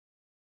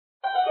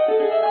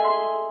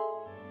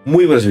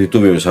Muy buenas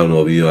YouTube, bienvenidos a un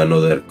nuevo vídeo de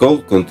Another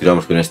Code.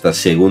 Continuamos con esta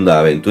segunda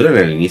aventura. En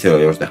el inicio lo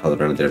habíamos dejado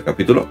en el anterior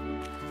capítulo,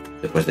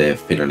 después de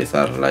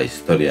finalizar la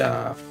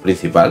historia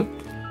principal.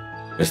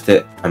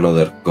 Este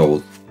Another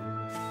Code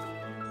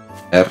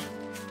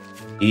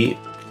y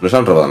nos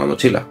han robado la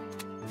mochila.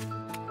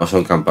 Vamos a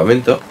un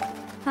campamento.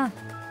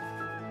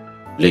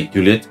 Lake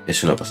Juliet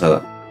es una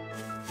pasada.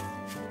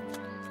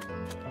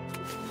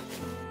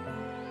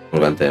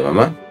 Colgante de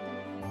mamá.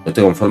 No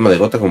tengo en forma de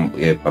gota como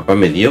que papá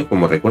me dio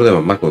como recuerdo de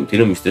mamá.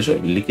 Contiene un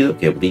misterioso líquido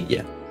que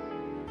brilla.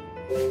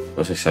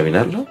 Vamos a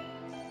examinarlo.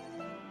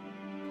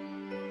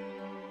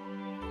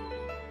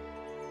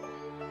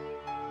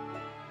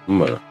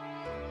 Bueno,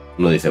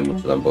 no dice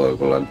mucho tampoco el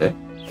colgante, ¿eh?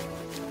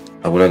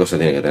 Alguna cosa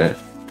tiene que tener.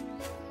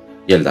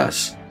 Y el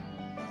dash.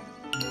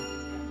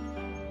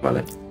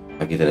 Vale,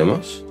 aquí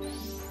tenemos.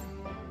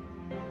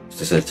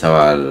 Este es el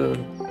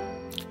chaval.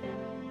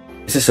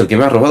 Este es el que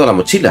me ha robado la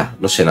mochila.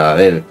 No sé nada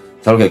de él.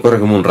 Es algo que corre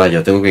como un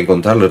rayo. Tengo que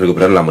encontrarlo y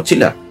recuperar la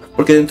mochila,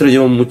 porque dentro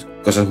llevo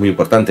cosas muy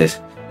importantes.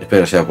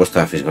 Espero se haya puesto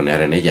a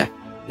fisgonear en ella.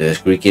 De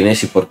descubrir quién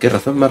es y por qué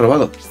razón me ha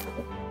robado.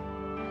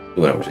 Y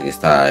bueno, pues aquí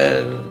está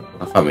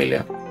la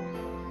familia.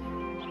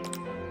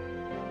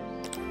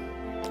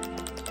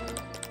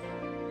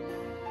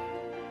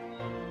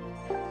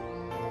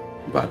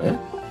 Vale.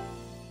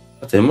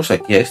 Tenemos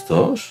aquí a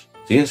estos.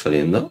 ¿Siguen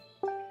saliendo?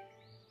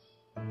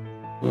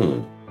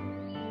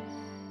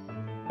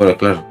 Bueno,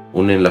 claro,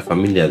 unen la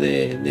familia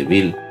de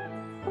Bill,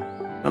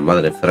 la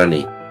madre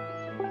Franny.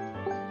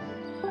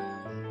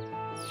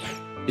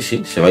 Y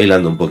sí, se va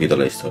hilando un poquito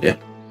la historia.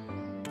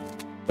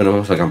 Bueno,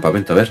 vamos al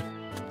campamento a ver.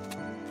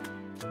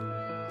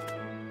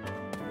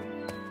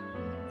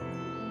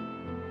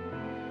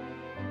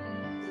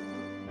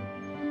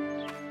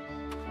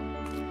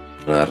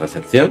 Una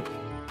recepción.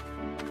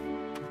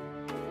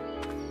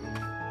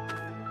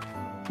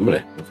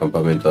 Hombre, un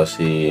campamento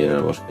así en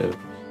el bosque.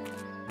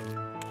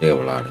 Tiene que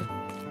volar, ¿eh?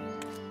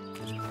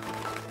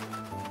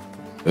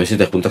 A ver si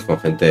te juntas con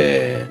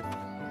gente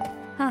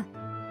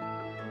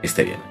que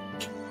esté bien.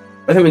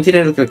 Parece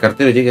mentira que el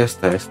cartero llegue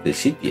hasta este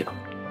sitio.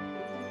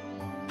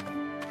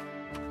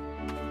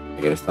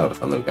 ¿De qué le está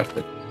abrazando el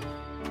cartel?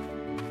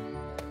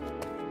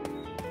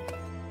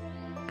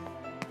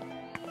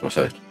 Vamos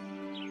a ver.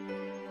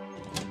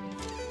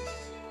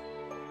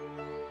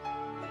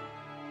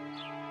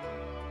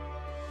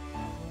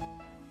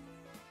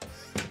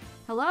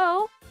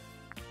 Hello?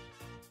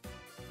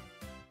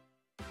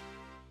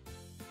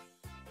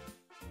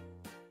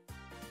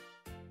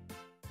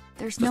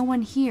 There's no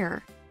one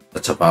here.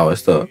 Está chapado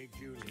esto.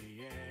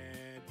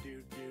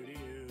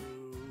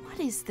 What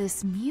is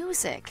this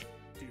music?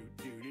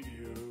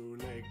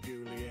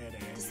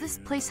 Does this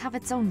place have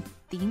its own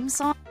theme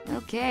song?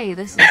 Okay,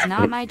 this is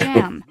not my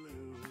jam.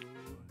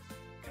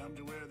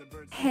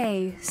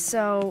 Hey,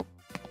 so...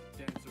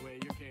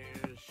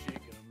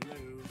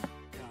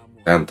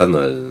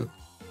 Cantando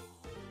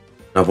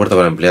una puerta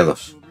para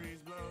empleados.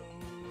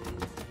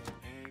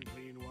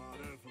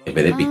 En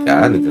vez de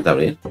picar, intenta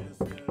abrir.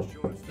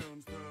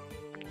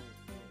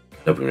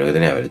 Lo primero que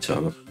tenía que haber hecho,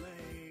 vamos.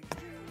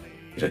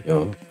 Mira,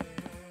 yo...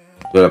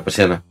 Tuve la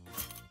persiana.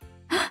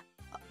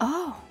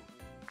 Oh.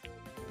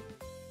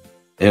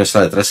 Ella no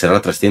está detrás, ¿será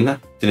la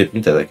trastienda? Tiene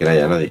pinta de que no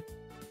haya nadie.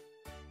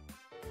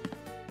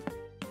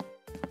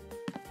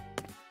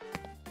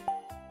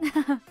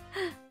 Parece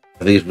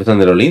que disfrutan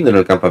de lo lindo en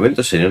el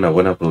campamento. Sería una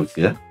buena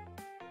publicidad.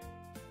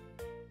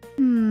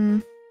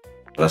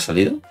 ¿Habrá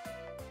salido?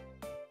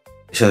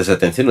 Esa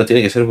desatención no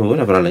tiene que ser muy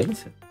buena para la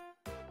inicia.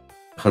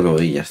 Mejor me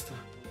voy y ya está.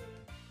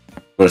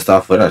 Bueno,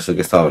 estaba fuera, es el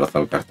que estaba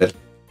abrazado al cartel.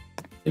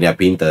 Tenía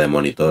pinta de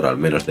monitor, al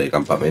menos de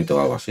campamento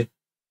o algo así.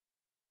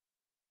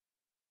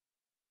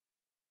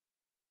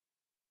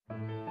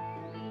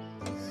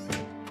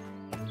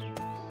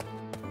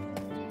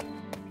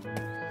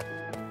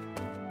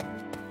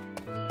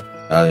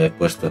 Ah, he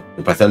puesto.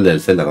 Me parece el del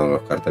Zelda con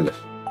los carteles.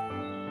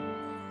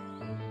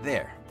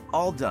 There,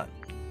 all done.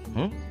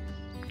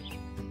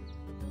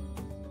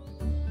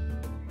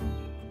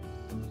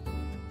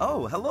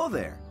 Oh, hello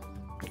there.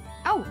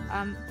 Oh,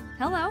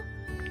 hello.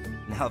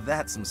 Now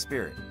that's some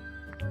spirit.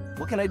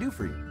 What can I do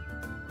for you?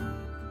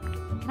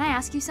 Can I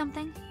ask you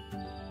something?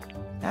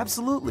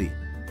 Absolutely.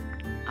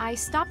 I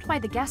stopped by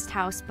the guest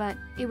house, but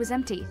it was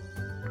empty.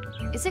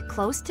 Is it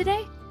closed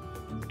today?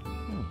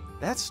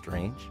 That's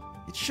strange.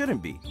 It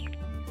shouldn't be.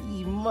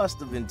 He must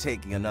have been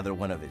taking another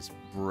one of his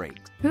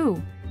breaks.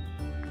 Who?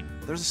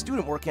 There's a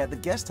student working at the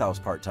guest house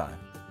part-time.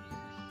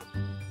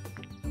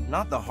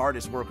 Not the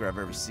hardest worker I've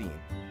ever seen.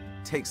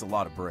 Takes a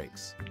lot of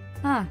breaks.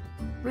 Huh,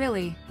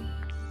 really?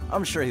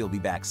 I'm sure he'll be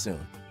back soon.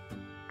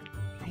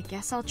 I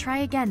guess I'll try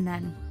again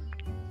then.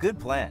 Good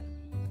plan.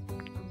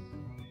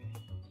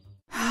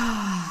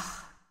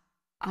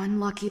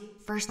 Unlucky.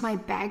 First my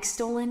bag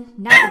stolen,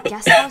 now the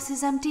guest house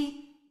is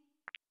empty.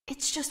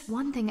 It's just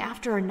one thing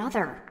after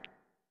another.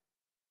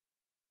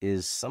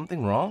 Is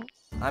something wrong?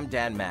 I'm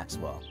Dan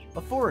Maxwell,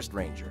 a forest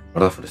ranger.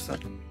 Guarda forestal.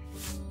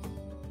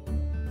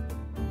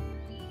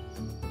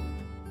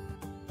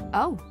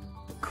 Oh,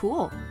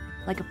 cool.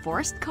 Like a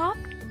forest cop?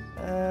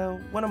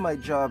 One of my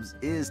jobs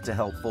is to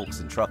help folks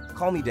in trouble.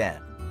 Call me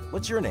Dan.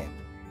 What's your name?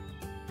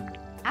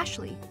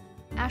 Ashley.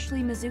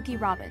 Ashley Mizuki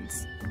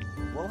Robbins.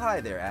 Well,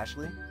 hi there,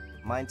 Ashley.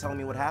 Mind telling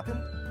me what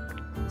happened?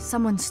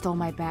 Someone stole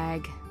my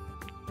bag.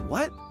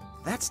 What?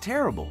 That's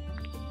terrible.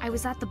 I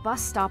was at the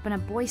bus stop and a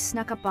boy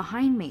snuck up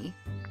behind me.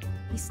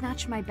 He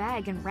snatched my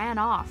bag and ran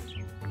off.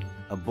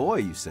 A boy,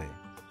 you say?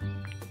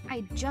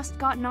 I'd just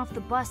gotten off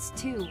the bus,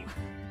 too.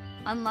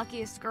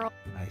 Unluckiest girl.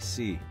 I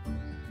see.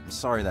 I'm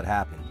sorry that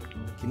happened.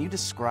 Can you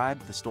describe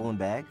the stolen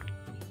bag?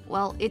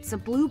 Well, it's a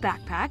blue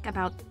backpack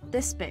about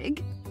this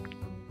big.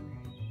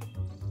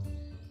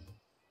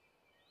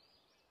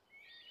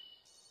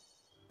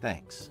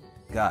 Thanks.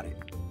 Got it.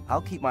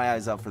 I'll keep my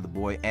eyes out for the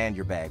boy and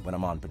your bag when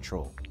I'm on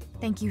patrol.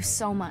 Thank you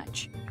so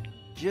much.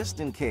 Just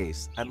in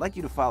case, I'd like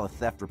you to file a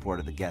theft report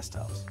at the guest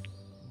house.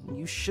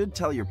 You should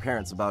tell your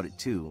parents about it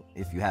too,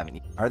 if you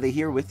haven't. Are they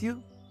here with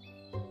you?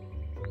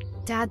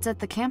 Dad's at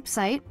the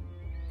campsite.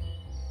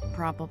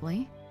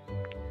 Probably.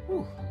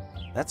 Whew.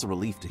 That's a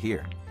relief to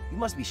hear. You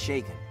must be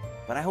shaken,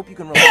 but I hope you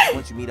can relax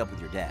once you meet up with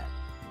your dad.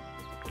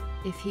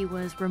 If he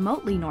was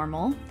remotely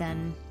normal,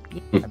 then...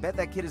 I bet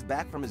that kid is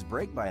back from his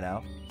break by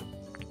now.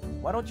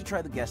 Why don't you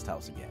try the guest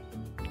house again?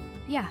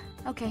 Yeah,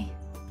 okay.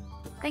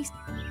 Thanks.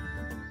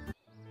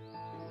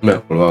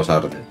 Bueno, pues vamos a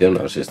la recepción,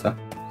 a ver si está.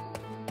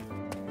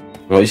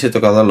 No habéis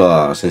tocado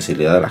la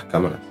sensibilidad de las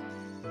cámaras.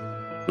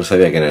 No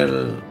sabía que en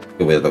el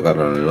que voy a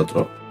tocarlo en el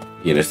otro,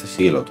 y en este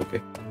sí lo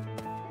toqué.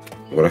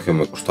 Me acuerdo que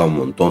me costaba un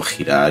montón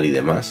girar y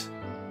demás.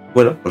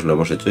 Bueno, pues lo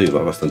hemos hecho y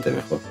va bastante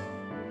mejor.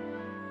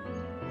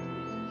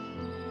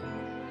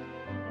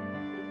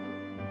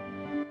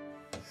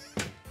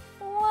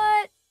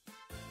 What?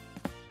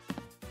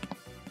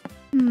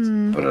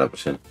 Abre la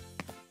presión.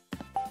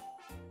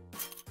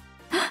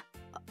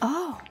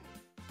 Oh.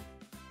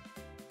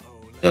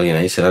 ¿Hay alguien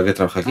ahí? ¿Será el que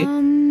trabaja aquí?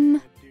 ¿El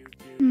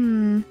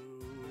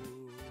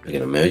que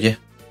no me oye?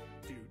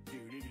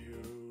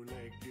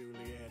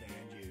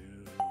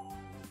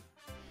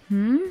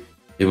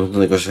 Hay un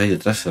montón de cosas ahí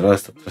detrás. ¿Será la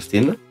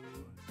trastienda?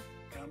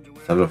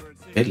 Están los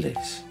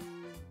papeles.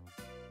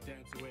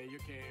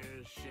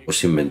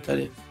 Pues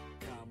inventario.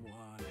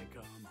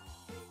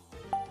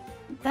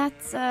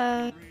 That's,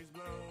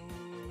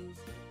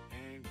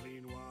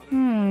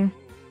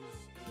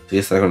 Sí,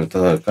 estará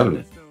conectado al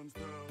cable.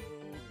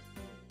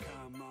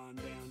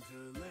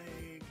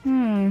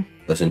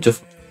 Los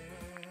enchufo.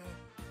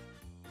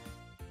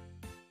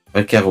 A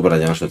ver qué hago para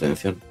llamar su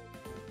atención.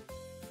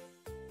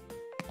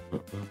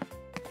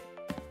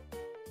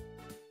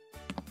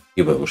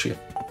 Equipo de música.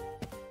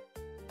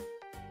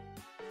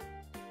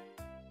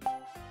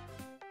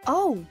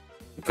 Oh.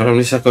 Claro,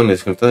 ni se ha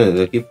desconectado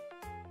del equipo.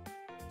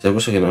 Se ha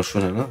puesto que no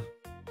suena nada.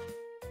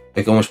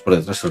 Ve cómo es por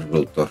detrás el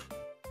reproductor.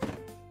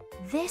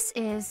 This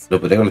is... ¿Lo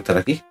podría conectar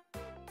aquí?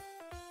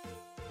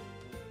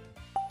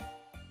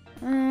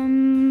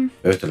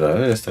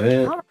 Está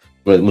bien.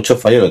 Bueno, mucho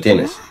fallo no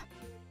tienes.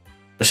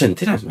 No se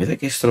entera, me da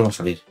que esto no va a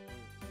salir.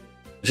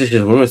 No sé si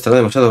el volumen estará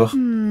demasiado bajo.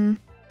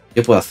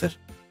 ¿Qué puedo hacer?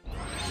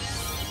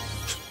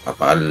 Pues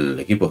apagar el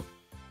equipo.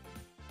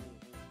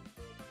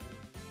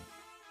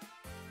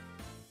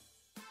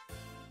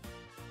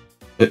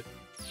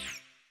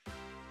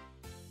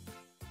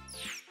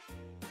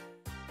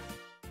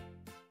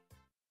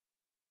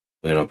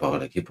 ¿Por qué no apago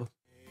el equipo?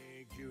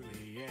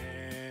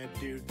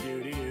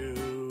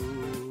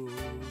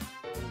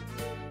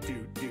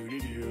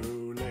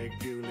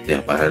 De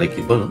apagar el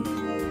equipo, ¿no?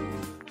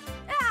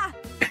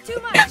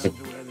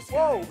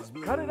 Whoa,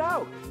 cut it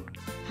out.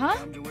 Huh?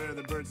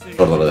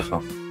 Gordo lo he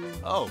dejado.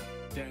 Oh.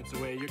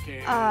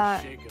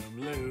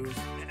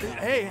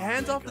 Hey,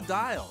 hands off the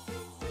dial.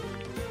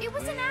 It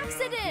was an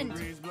accident!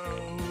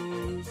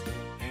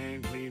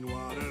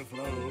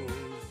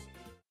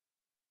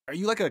 Are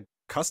you like a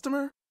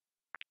customer?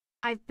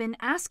 I've been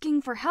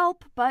asking for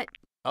help, but...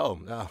 Oh,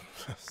 no.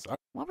 Sorry.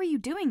 What were you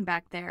doing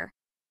back there?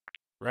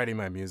 Writing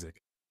my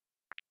music.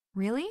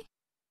 Really?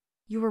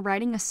 You were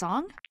writing a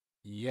song?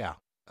 Yeah,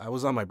 I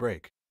was on my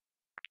break.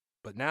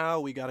 But now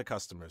we got a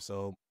customer,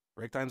 so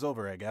break time's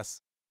over, I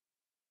guess.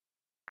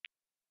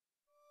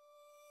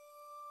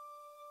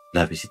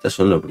 Las visitas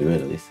son lo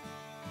primero, dice.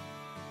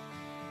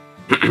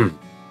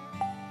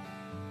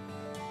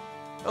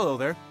 Hello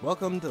there.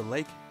 Welcome to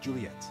Lake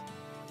Juliet.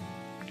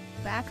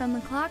 Back on the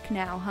clock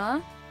now,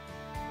 huh?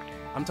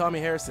 I'm Tommy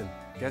Harrison,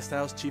 guest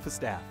house chief of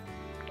staff.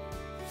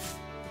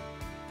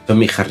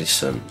 Tommy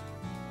Harrison.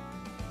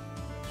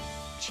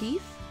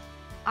 Chief?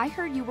 I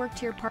heard you worked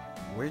here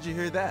Where'd you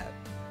hear that?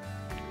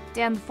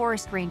 Dan the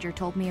forest ranger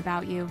told me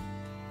about you.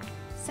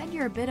 Said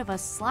you're a bit of a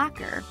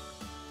slacker.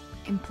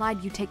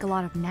 Implied you take a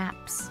lot of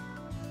naps.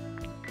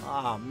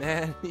 Aw,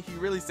 man, you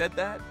really said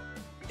that?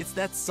 It's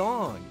that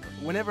song.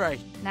 Whenever I...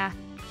 Nah,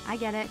 I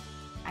get it.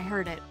 I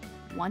heard it.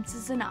 Once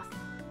is enough.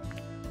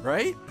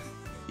 Right?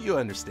 You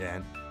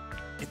understand.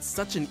 It's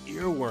such an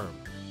earworm.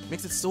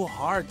 Makes it so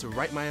hard to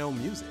write my own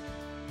music.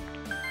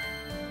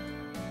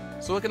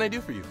 So what can I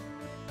do for you?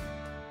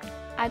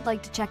 I'd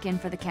like to check in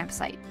for the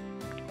campsite.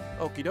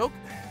 Okie doke.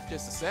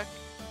 Just a sec.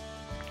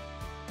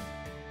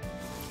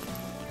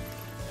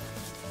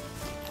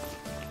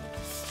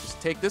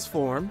 take this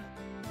form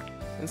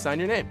and sign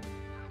your name.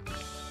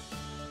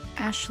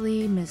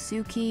 Ashley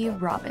Mizuki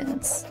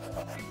Robbins.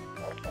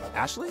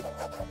 Ashley?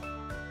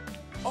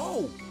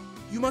 Oh,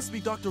 you must be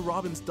Dr.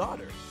 Robbins'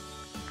 daughter.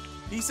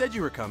 He said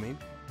you were coming.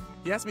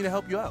 He asked me to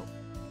help you out.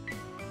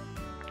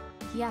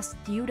 He asked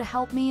you to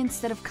help me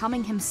instead of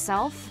coming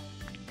himself?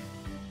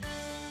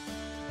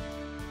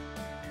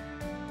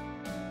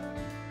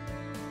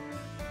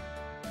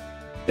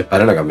 El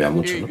padre no ha cambiado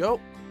mucho, Here you ¿no?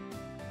 go.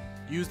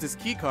 Use this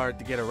key card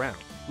to get around.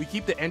 We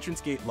keep the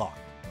entrance gate locked,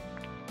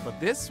 but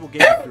this will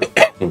get you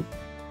through.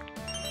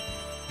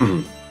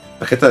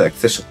 Tarjeta de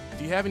acceso.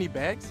 Do you have any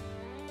bags?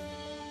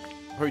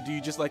 Or do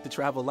you just like to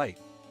travel light?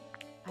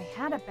 I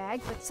had a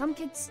bag, but some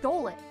kid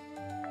stole it.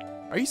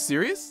 Are you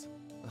serious?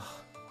 Ugh,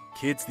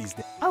 kids these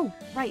days. Oh,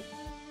 right.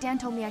 Dan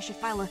told me I should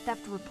file a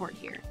theft report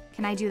here.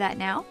 Can I do that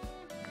now?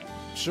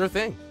 Sure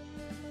thing.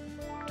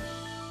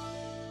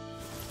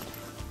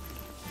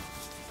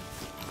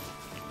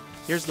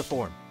 Here's the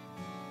form.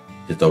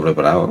 Ya todo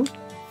preparado, ¿no?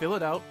 Fill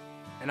it out,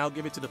 and I'll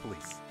give it to the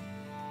police.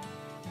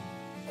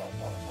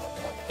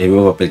 El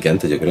mismo papel que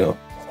antes, yo creo.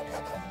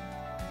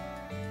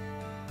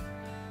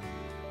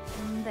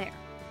 There.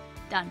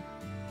 Done.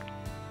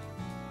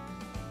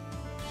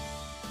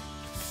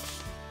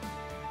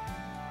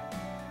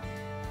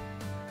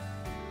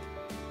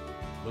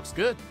 Looks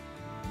good.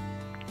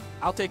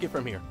 I'll take it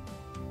from here.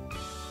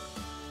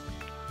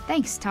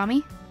 Thanks,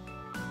 Tommy.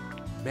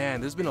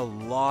 Man, there's been a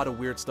lot of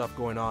weird stuff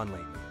going on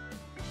lately.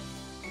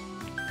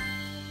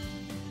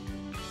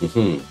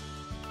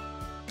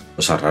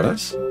 ¿Cosas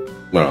raras?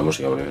 Bueno, la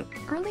música primero.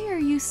 Earlier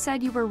you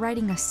said you were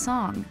writing a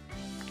song.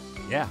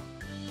 Yeah.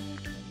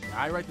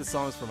 I write the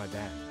songs for my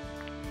band.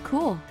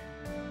 Cool.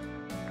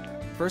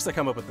 First I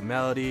come up with the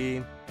melody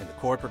and the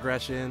chord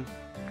progression,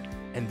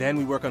 and then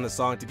we work on the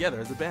song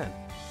together as a band.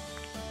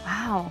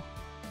 Wow.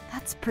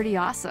 That's pretty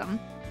awesome.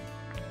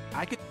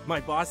 My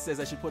boss says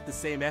I should put the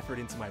same effort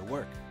into my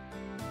work.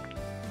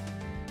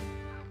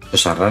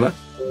 ¿Cosas raras?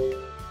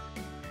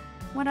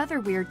 What other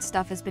weird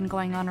stuff has been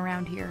going on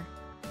around here?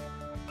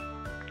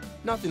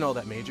 Nothing all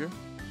that major.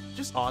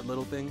 Just odd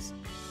little things.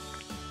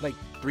 Like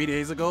 3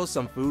 days ago,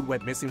 some food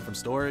went missing from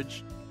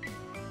storage.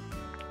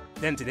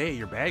 Then today,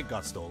 your bag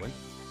got stolen.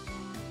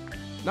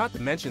 Not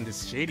to mention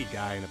this shady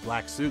guy in a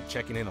black suit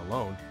checking in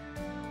alone.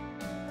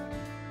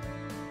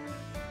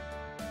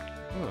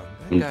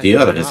 Un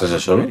tío a registrarse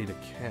solo. Ready to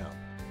camp.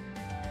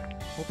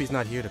 Hope he's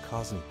not here to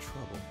cause any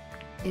trouble.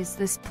 Is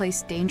this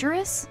place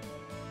dangerous?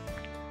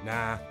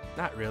 Nah,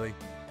 not really.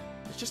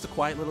 It's just a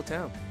quiet little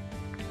town.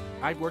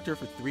 I've worked here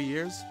for 3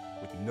 years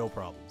with no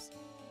problems.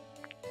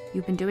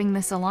 You've been doing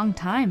this a long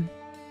time.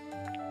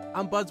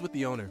 I'm buds with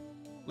the owner.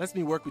 Lets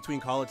me work between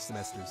college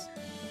semesters.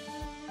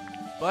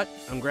 But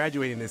I'm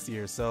graduating this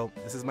year, so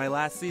this is my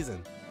last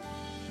season.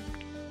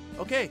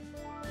 Okay,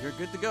 you're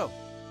good to go.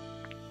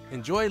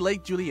 Enjoy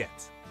Lake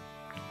Juliet.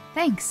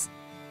 Thanks.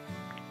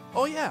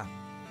 Oh yeah.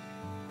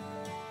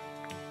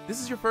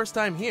 This is your first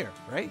time here,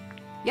 right?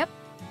 Yep.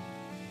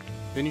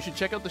 Then you should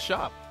check out the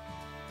shop.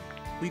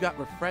 We got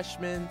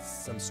refreshments,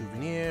 some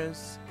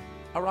souvenirs,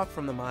 a rock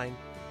from the mine.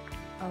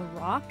 A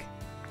rock?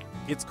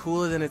 It's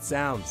cooler than it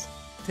sounds.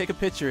 Take a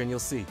picture and you'll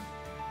see.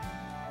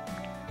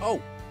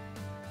 Oh,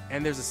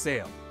 and there's a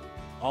sale.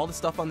 All the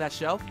stuff on that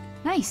shelf?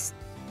 Nice.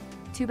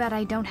 Too bad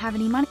I don't have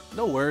any money.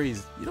 No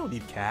worries, you don't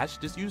need cash,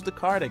 just use the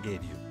card I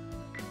gave you.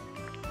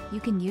 You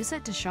can use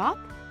it to shop?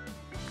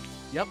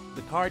 Yep,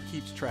 the card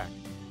keeps track,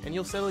 and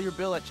you'll settle your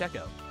bill at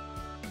checkout.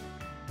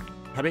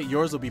 I bet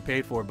yours will be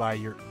paid for by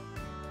your...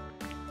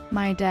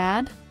 My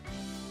dad?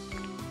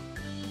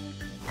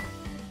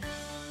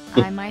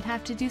 I might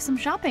have to do some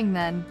shopping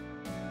then.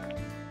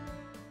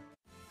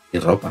 ¿Y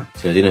ropa?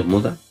 Si no tienes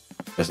muda,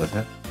 ¿qué has de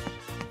hacer?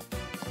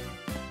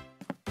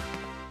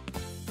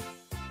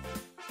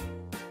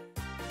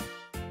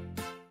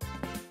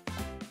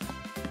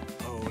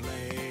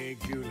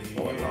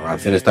 Bueno, la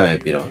canción está me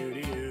piro.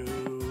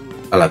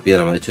 A la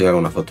piedra, me ha dicho que haga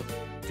una foto.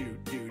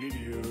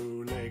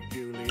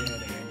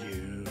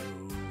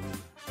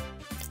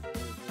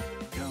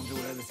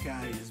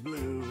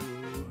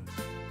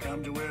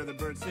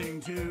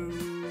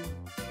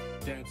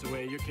 Dance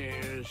away your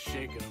cares,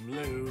 shake 'em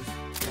loose.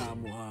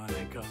 Come one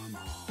and come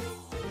home.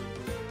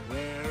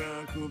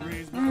 Where a cool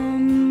breeze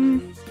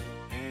blows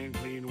and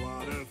clean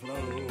water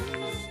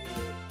flows.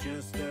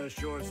 Just a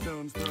short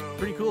stone's throw.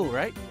 Pretty cool,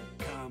 right?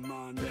 Come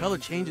on, The color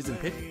changes in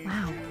pictures.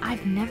 Wow,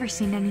 I've never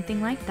seen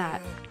anything like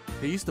that.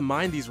 They used to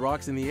mine these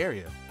rocks in the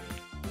area.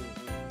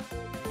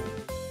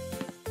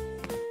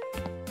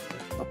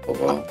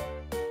 Tampoco.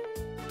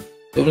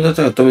 Yo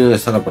preguntaste a Tommy dónde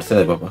está la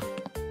parcela de papá.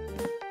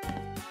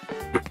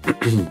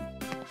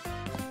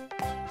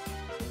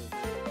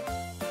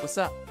 What's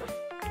up?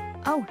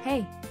 Oh,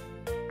 hey.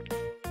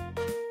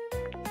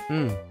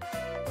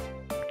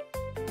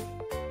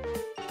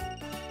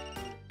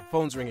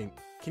 Phone's ringing.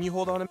 Can you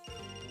hold on a...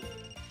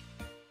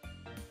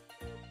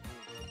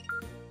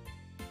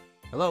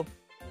 Hello?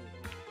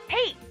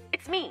 Hey,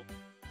 it's me.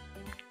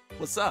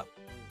 What's up?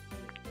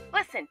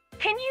 Listen,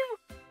 can you...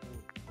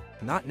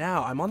 Not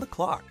now, I'm on the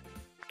clock.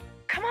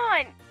 Come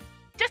on.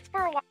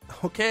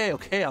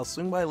 Okay, I'll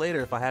swing by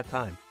later if I have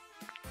time.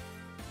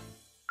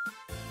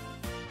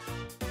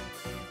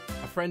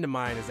 A friend of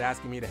mine is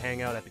asking me to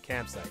hang out at the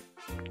campsite.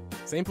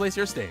 Same place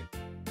you're staying.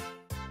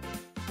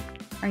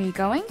 Are you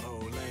going?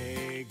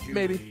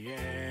 Maybe.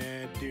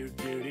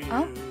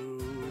 Oh,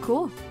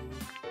 cool.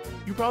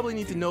 You probably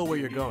need to know where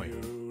you're going.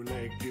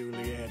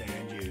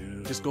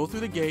 Just go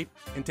through the gate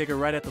and take a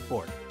right at the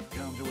fort.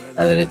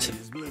 A la derecha.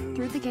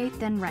 Through the gate,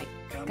 then right.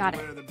 Got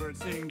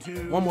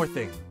it. One more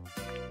thing.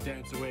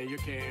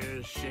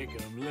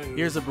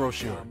 Here's a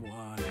brochure.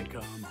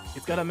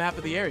 It's got a map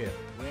of the area.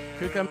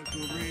 Could come.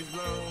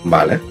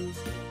 Vale.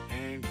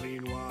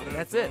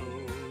 That's it.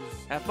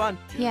 Have fun.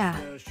 Yeah.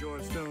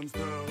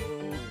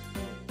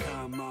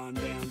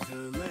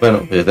 Bueno,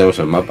 pues ya tenemos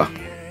el mapa.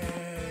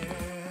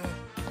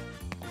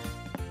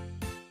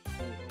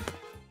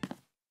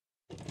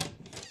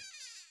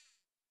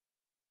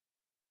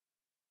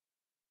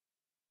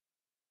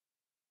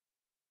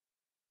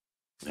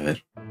 A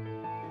ver.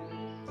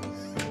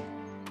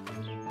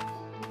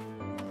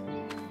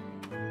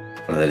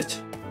 A la derecha.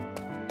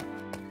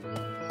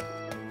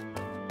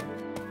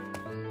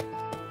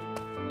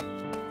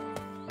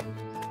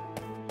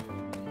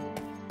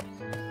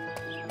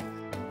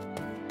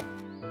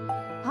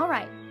 All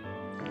right.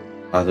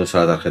 Haz de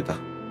usar la tarjeta.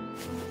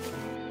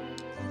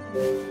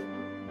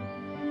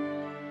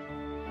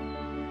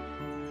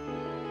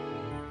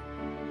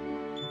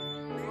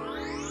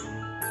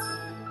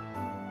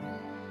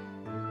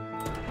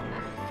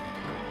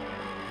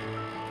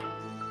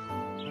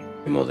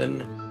 Qué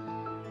moderno.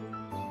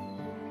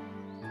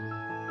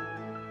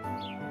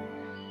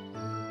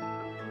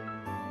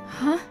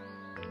 Huh?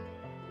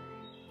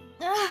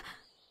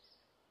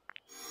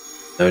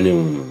 Ha venido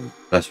un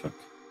flashback.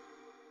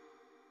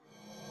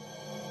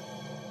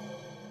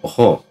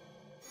 ¡Ojo!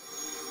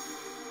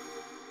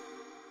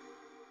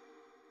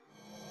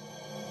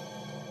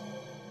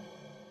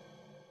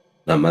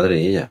 La madre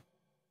y ella.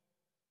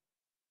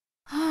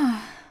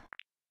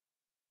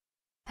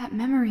 That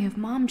memory of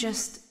Mom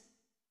just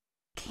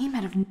came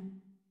out of...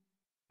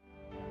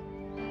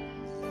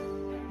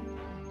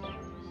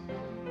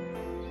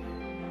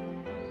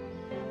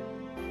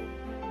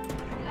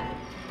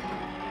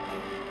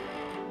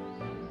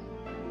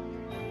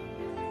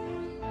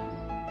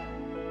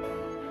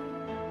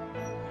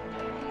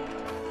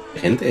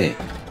 Gente.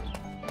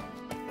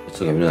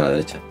 Esto camino a la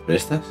derecha. ¿Pero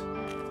estas?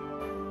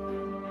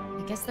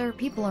 I guess there are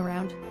people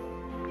around.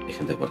 Hay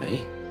gente por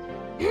ahí.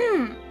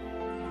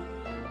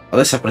 Ha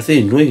desaparecido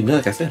y no hay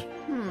nada que hacer.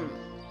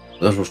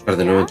 ¿Puedes buscar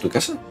de nuevo en tu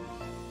casa?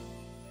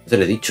 Te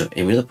lo he dicho,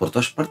 he mirado por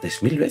todas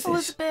partes 1000 veces.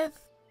 Elizabeth.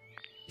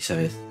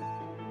 Isabel,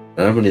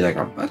 ¿no has venido a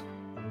acampar?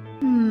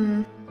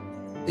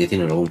 ¿Y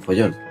tiene algún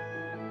follón?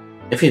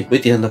 En fin, voy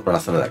tirando por la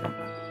zona de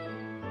acampar.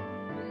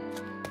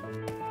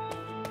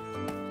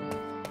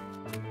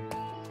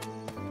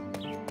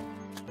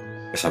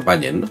 Que se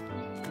apañen, ¿no?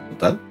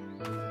 Total.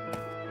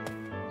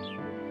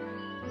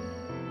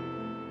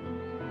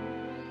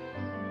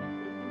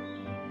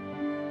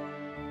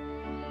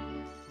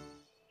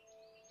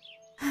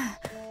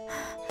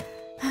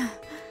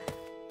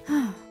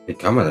 Hay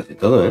cámaras y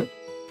todo, ¿eh?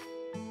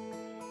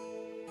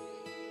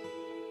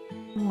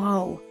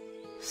 Whoa.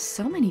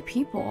 So many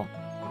people.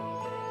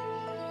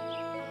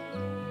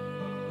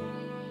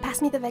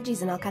 Pass me the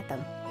veggies and I'll cut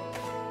them.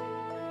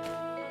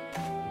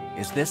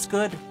 Is this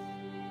good?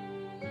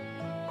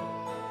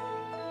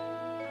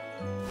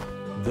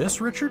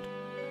 This, Richard?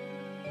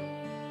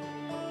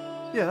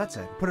 Yeah, that's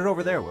it. Put it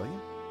over there, will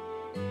you?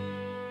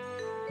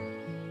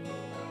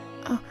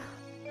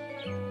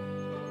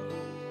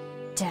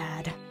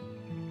 Dad.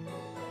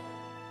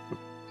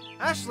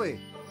 Ashley!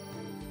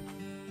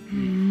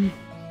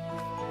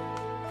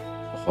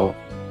 Ojo.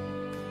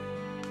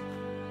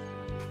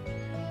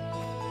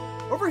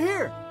 Over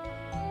here!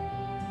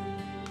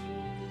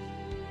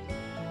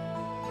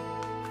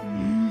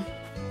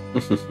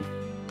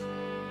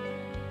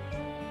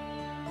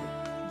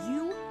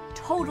 You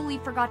totally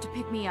forgot to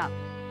pick me up.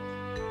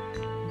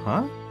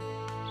 Huh?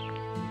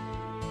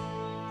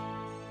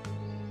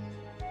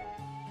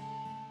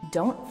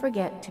 Don't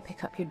forget to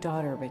pick up your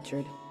daughter,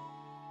 Richard.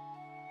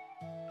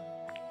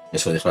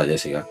 Eso dijo la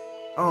Jessica.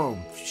 Oh,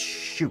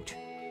 shoot.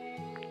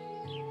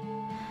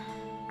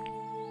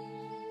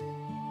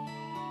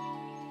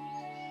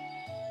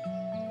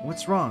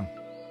 What's wrong?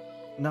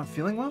 Not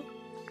feeling well?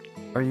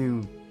 Are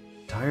you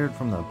tired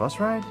from the bus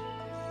ride?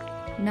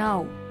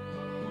 No.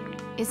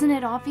 Isn't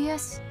it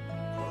obvious?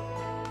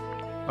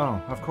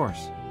 Oh, of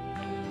course.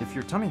 If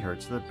your tummy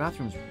hurts, the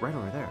bathroom's right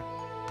over there.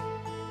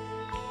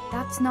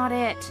 That's not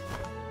it.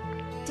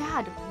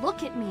 Dad,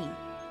 look at me.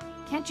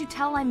 Can't you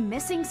tell I'm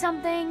missing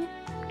something?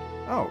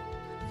 Oh,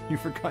 you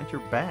forgot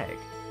your bag.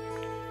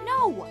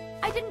 No,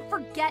 I didn't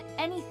forget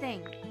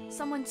anything.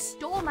 Someone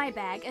stole my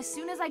bag as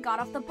soon as I got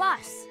off the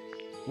bus.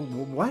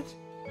 What?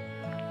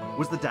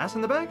 Was the DAS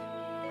in the bag?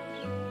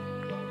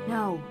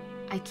 No,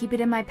 I keep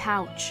it in my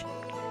pouch.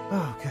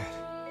 Oh, good.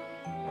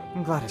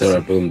 I'm glad it's Te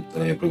safe.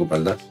 preocupa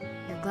el DAS.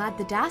 You're glad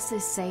the DAS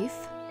is safe.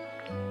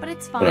 But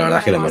it's fine Bueno, la verdad that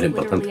es que I lo más lost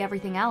importante. literally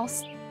everything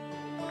else.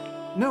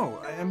 No,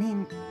 I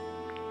mean,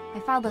 I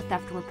filed a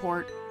theft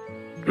report.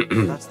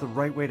 that's the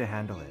right way to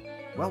handle it.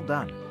 Well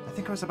done. I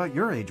think I was about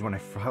your age when I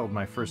filed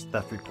my first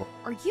theft report.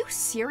 Are you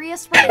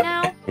serious right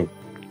now?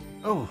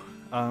 Oh,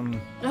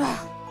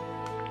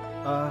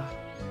 Ugh.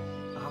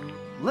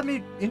 let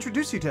me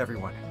introduce you to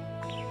everyone.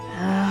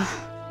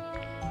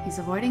 He's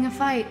avoiding a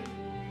fight.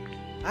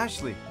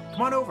 Ashley,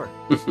 come on over.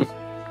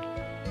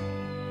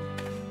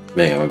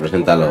 Venga, me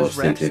presentan los There's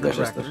Rex, the científicos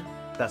director.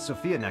 estos. That's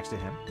Sophia next to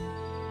him.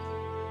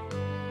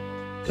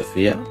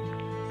 Sofía.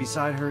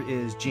 Beside her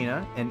is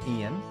Gina and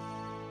Ian.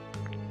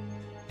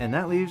 And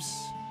that leaves,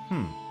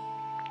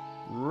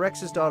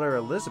 Rex's daughter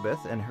Elizabeth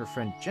and her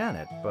friend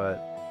Janet,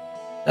 but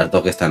Las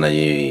dos que están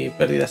allí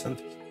perdidas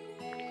antes.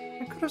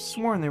 I could have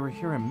sworn they were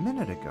here a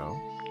minute ago.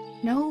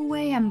 No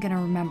way I'm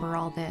gonna remember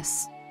all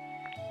this.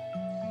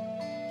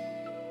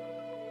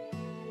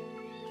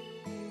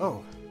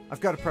 Oh,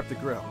 I've got to prep the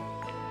grill.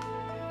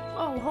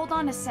 Oh, hold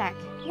on a sec.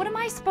 What am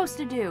I supposed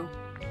to do?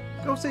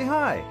 Go say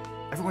hi.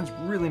 Everyone's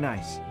really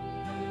nice.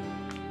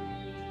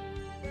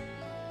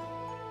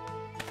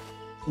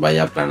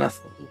 Vaya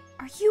planazo.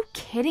 Are you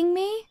kidding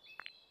me?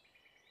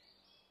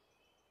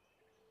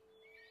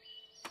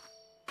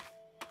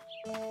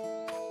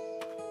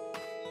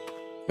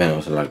 Bueno,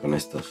 vamos a hablar con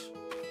estos.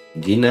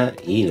 Gina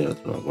y el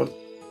otro, no me acuerdo.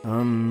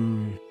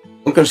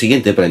 Por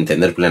consiguiente, para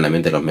entender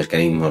plenamente los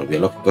mecanismos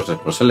biológicos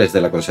responsables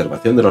de la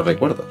conservación de los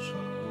recuerdos,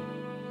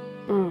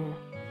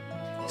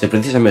 se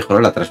precisa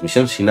mejorar la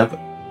transmisión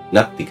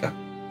sináptica.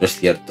 ¿No es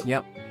cierto?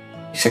 Yep.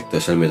 Exacto,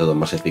 es el método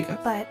más eficaz.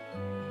 But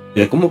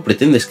Pero ¿cómo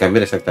pretendes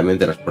cambiar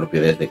exactamente las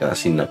propiedades de cada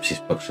sinapsis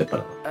por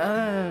separado?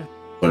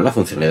 ¿Con la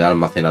funcionalidad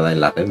almacenada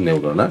en la red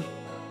neuronal?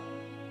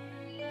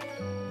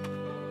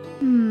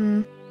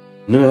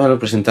 No me vale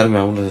presentarme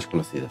a unos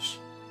desconocidos.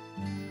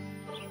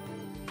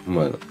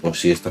 Bueno, pues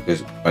si estos que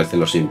parecen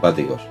los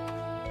simpáticos,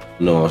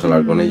 no vamos a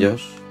hablar con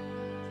ellos.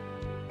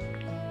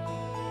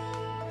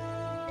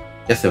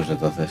 ¿Qué hacemos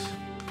entonces?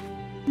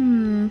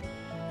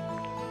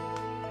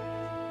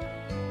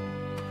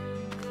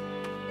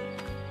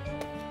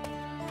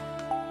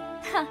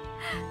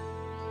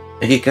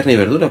 Hay carne y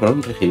verdura para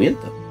un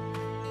regimiento.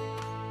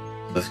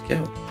 Entonces, ¿qué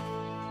hago?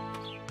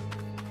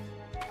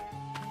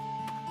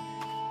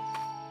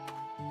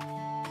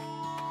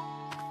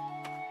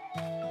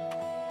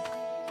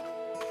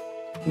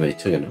 Me ha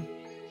dicho que no.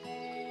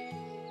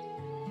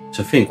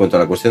 Sofía, en cuanto a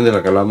la cuestión de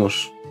la que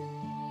hablamos...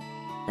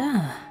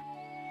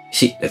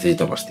 Sí,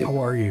 necesito más tiempo.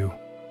 How are you?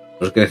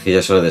 ¿No crees que ya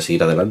es hora de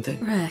seguir adelante?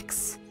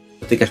 Rex.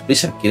 No tengas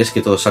prisa, quieres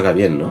que todo salga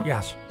bien, ¿no?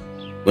 Yes.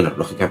 Bueno,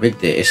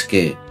 lógicamente es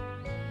que...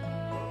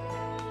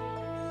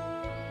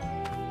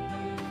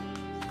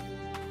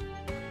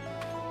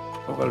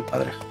 Poco el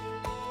padre.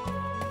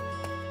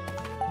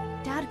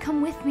 Dad,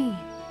 come with me.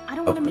 I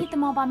don't want to Okay. meet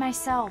them all by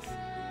myself.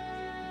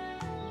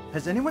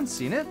 Has anyone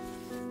seen it?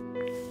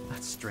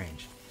 That's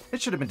strange.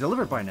 It should have been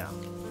delivered by now.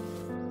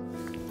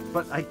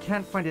 But I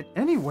can't find it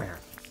anywhere.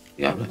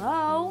 Diablo.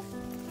 Hello?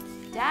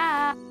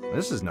 Dad?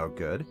 This is no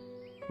good.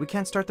 We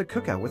can't start the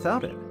cookout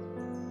without it.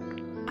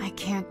 I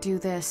can't do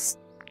this.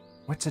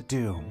 What's it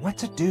do?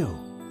 What's it do?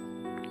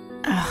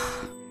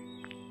 Ugh.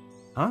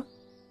 Huh?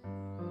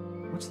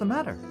 What's the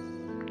matter?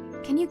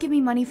 Can you give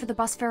me money for the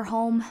bus fare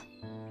home?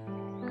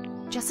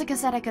 Jessica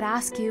said I could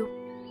ask you.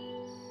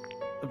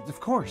 Of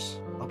course.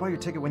 I'll buy your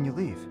ticket when you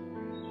leave.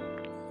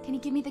 Can you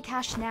give me the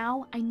cash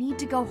now? I need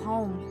to go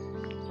home.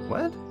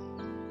 What?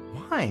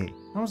 Why?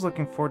 I was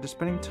looking forward to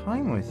spending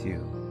time with you.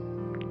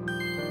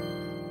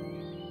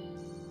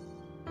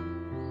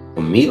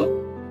 ¿Conmigo?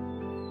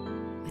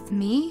 With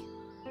me?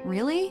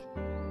 Really?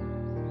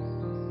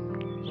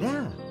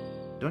 Yeah.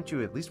 Don't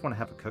you at least want to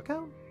have a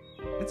cookout?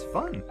 It's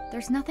fun.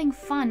 There's nothing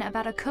fun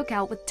about a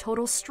cookout with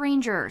total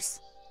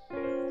strangers.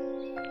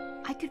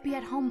 I could be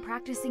at home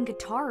practicing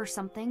guitar or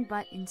something,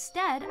 but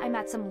instead I'm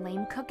at some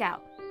lame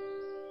cookout.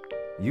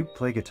 You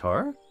play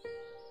guitar?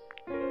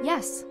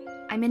 Yes,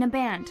 I'm in a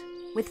band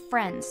with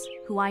friends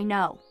who I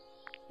know.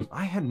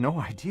 I had no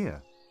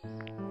idea.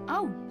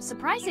 Oh,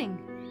 surprising.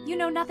 You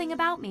know nothing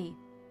about me.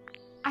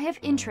 I have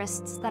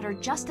interests that are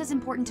just as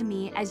important to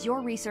me as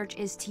your research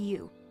is to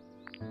you.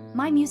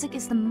 My music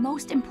is the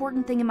most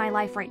important thing in my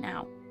life right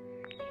now.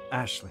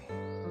 Ashley,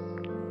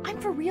 I'm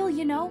for real,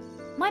 you know.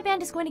 My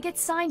band is going to get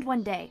signed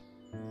one day.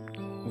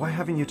 why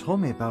haven't you told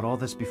me about all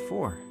this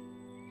before?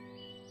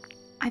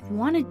 I've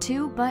wanted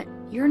to, but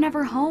you're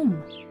never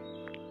home.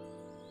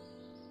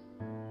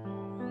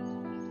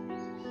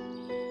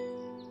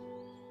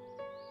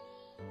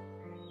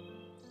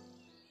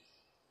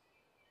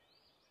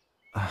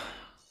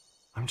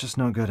 I'm just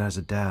no good as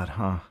a dad,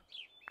 huh?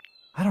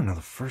 I don't know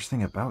the first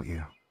thing about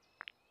you.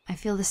 I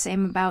feel the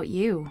same about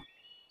you.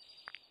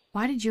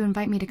 Why did you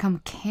invite me to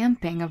come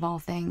camping, of all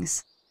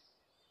things?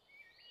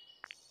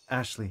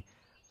 Ashley,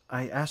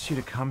 I asked you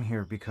to come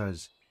here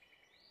because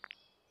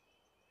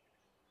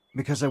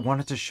I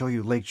wanted to show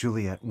you Lake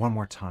Juliet one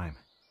more time.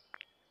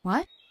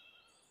 What?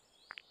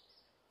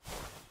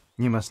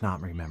 You must not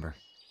remember.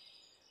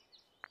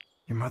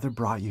 Your mother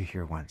brought you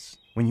here once,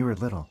 when you were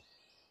little.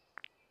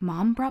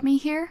 Mom brought me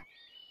here?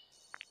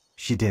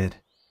 She did.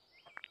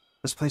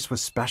 This place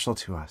was special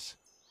to us.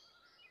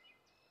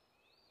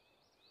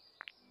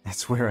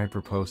 It's where I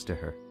proposed to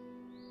her.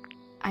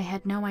 I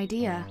had no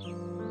idea.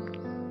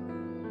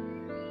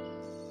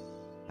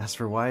 As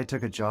for why I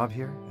took a job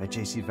here at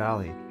JC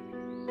Valley,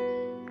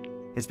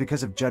 it's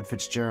because of Judd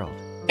Fitzgerald.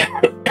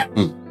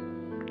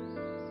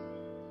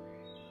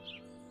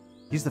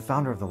 He's the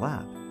founder of the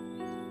lab.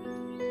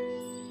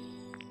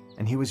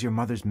 And he was your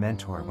mother's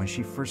mentor when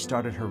she first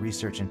started her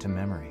research into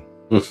memory.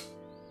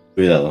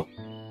 Cuidado.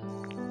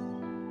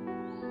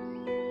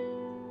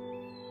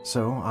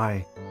 So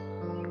I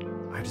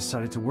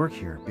decided to work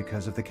here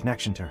because of the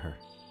connection to her.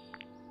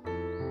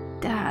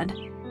 Dad.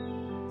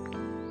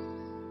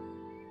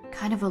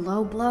 Kind of a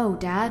low blow,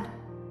 Dad.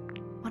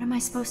 What am I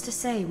supposed to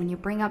say when you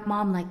bring up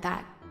Mom like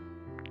that?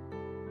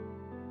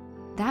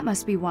 That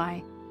must be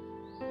why.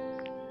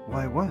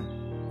 Why what?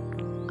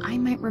 I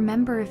might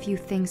remember a few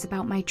things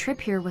about my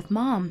trip here with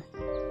Mom.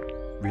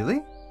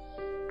 Really?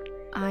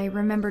 I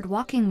remembered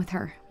walking with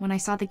her when I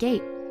saw the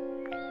gate.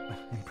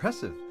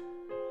 Impressive.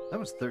 That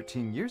was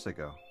 13 years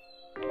ago.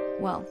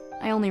 Well,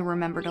 I only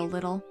remembered a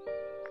little.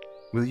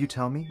 Will you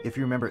tell me if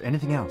you remember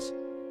anything else?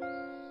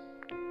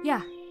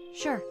 Yeah,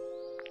 sure.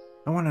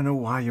 I want to know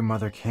why your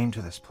mother came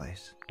to this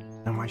place,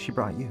 and why she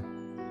brought you.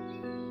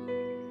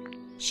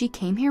 She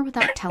came here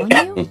without telling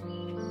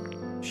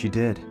you? She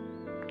did.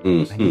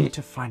 I need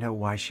to find out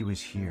why she was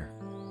here.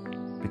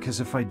 Because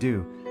if I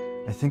do,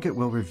 I think it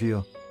will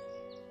reveal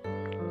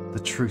the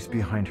truth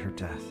behind her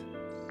death.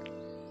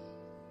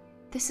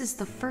 This is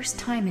the first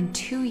time in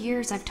 2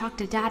 years I've talked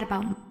to Dad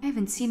about... I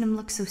haven't seen him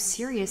look so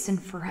serious in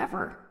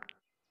forever.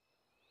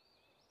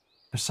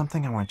 There's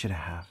something I want you to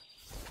have.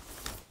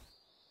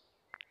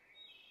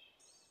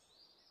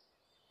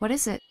 What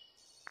is it?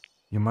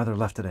 Your mother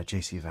left it at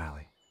JC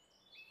Valley.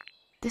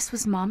 This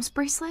was Mom's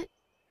bracelet?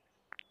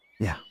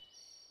 Yeah.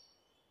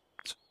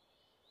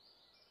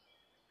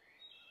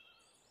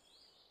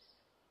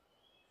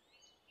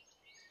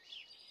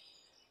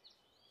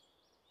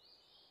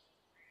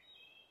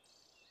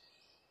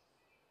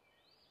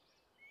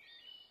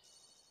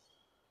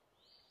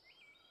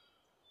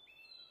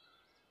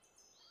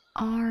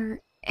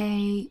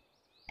 R-A-S?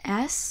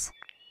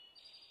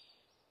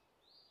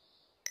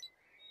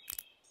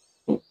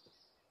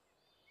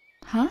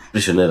 Huh?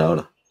 Prisionera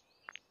ahora.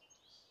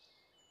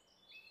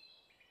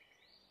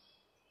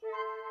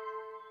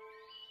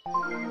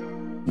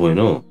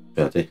 Bueno,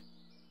 espérate.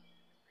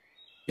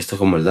 Esto es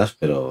como el Dash,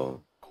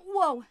 pero...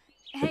 Whoa,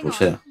 hang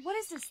pulsera. on. What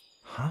is this?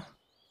 Huh?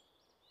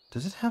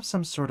 Does it have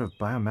some sort of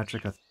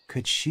biometric...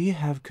 Could she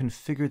have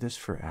configured this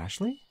for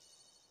Ashley?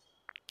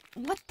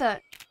 What the...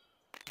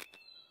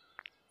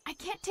 I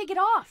can't take it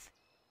off.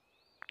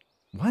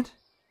 What?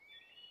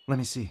 Let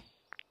me see.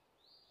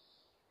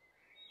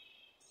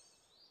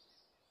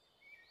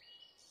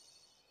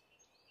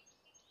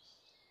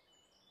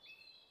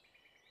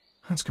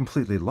 It's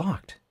completely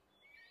locked.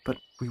 But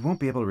we won't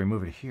be able to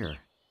remove it here.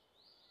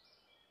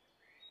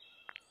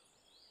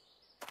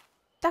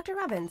 Dr.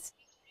 Robbins.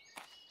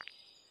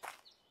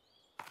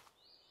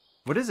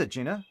 What is it,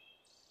 Gina?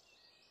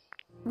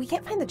 We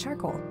can't find the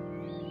charcoal.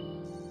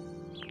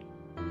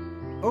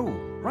 Oh,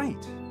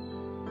 right.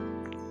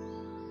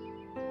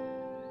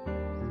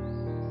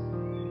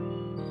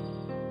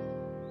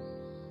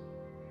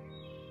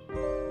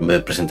 En vez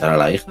de presentar a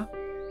la hija.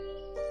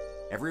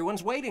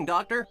 Everyone's waiting,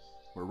 Doctor.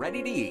 We're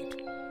ready to eat.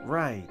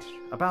 Right.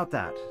 About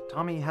that.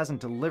 Tommy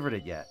hasn't delivered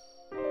it yet.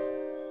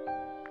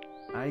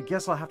 I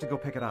guess I'll have to go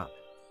pick it up.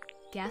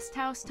 Guest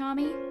house,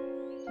 Tommy?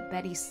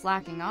 Bet he's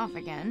slacking off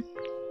again.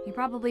 He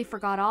probably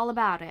forgot all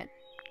about it.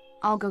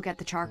 I'll go get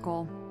the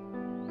charcoal.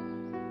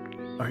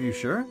 Are you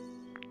sure?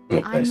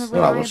 No, I'm the pues,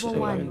 no la bolsa,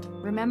 reliable one.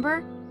 seguramente.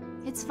 Remember?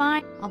 It's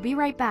fine. I'll be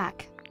right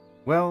back.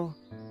 Well,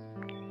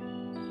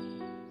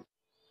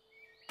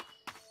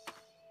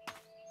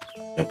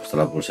 Me he puesto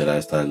la pulsera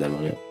esta del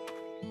demonio.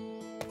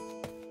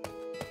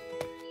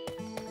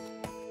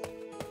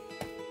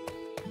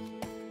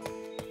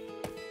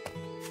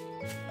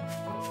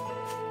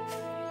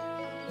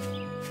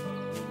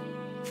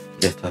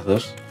 De estas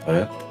dos, a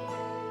ver.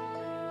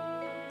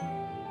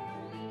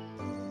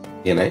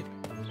 ¿Quién hay?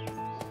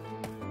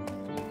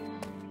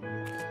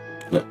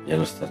 No, ya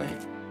no están ahí.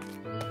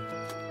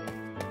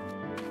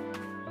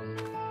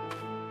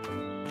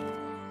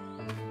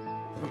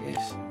 ¿Qué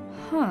es?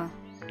 Huh.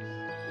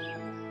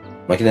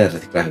 Máquina de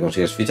reciclaje.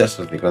 Consigues fichas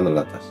reciclando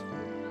latas.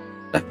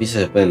 Las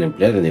fichas se pueden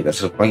emplear en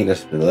diversas máquinas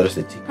expendedoras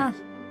de chicas. Ah.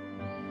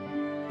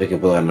 Veo que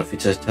puedo ganar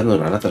fichas echando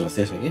unas latas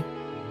vacías aquí.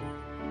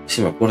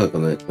 Sí me acuerdo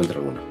cuando encuentre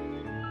alguna.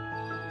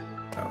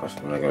 Vamos a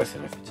poner una cabeza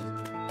de fichas.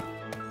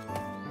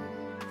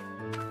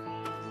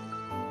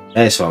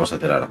 Eso vamos a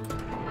hacer ahora.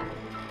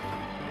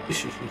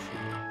 Sí.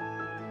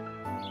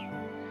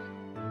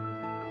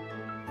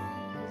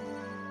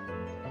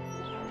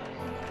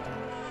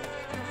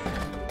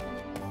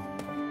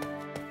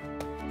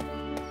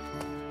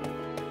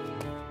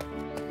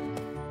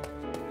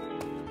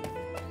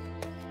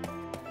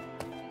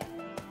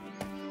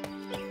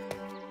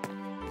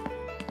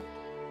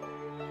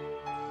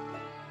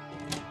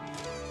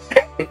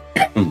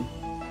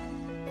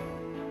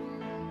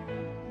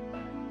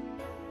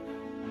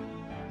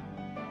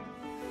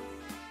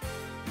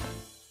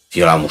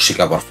 Tío, la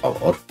música, por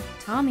favor.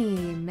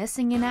 Tommy,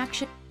 missing in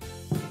action?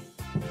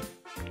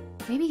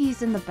 Maybe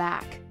he's in the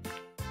back.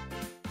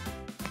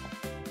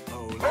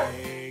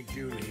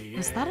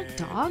 Is that a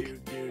dog?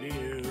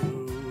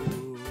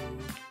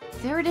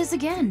 There it is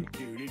again.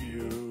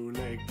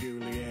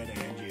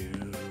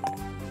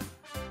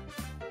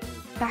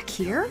 Back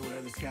here?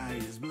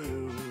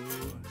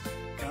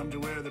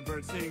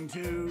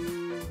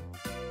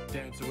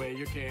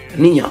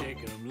 Niño.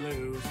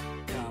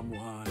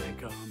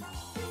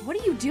 What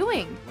are you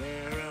doing?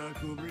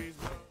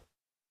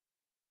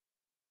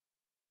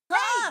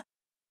 Hey!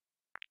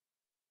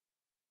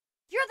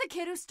 You're the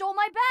kid who stole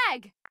my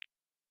bag!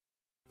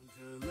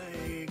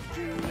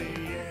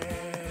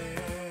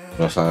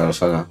 No salga, no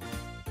salga.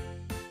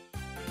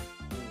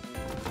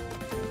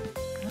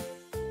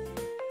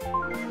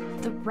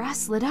 The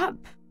brass lit up.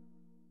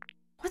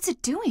 What's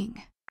it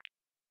doing?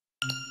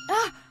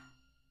 Ah!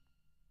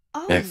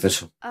 Oh,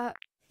 Acceso.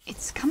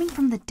 it's coming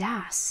from the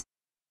DAS.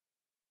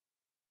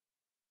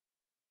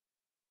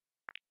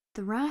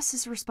 The RAS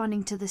is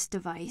responding to this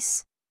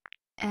device,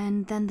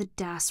 and then the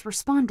DAS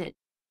responded.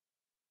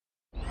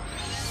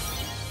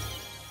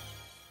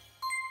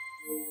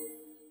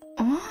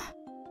 Oh?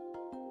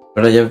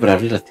 Ahora llave para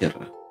abrir la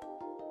tierra.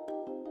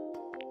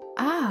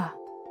 Ah,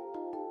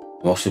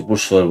 Vamos y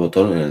pulso el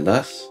botón en el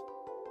DAS.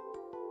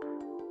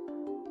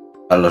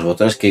 A los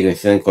botones que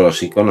coinciden con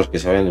los iconos que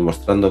se vayan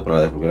mostrando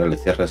para desbloquear el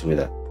cierre de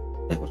seguridad.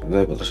 Es importante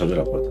que podrás abrir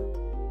la puerta.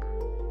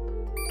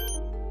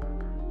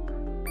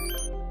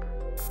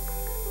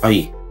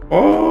 Ahí.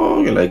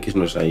 ¡Oh! Que la X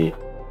no es ahí.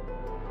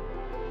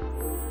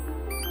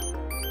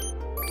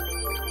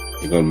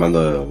 Y con el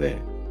mando de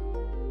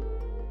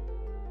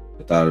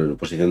tal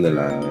posición del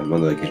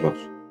mando de Xbox.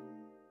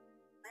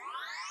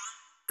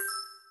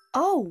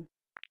 oh,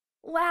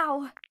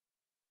 wow.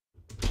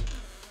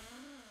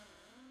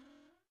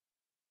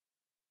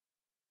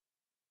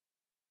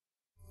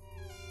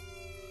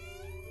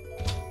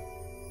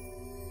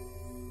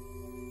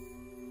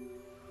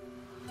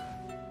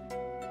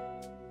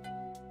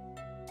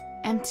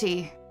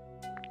 Empty.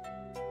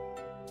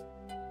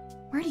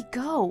 Where'd he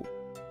go?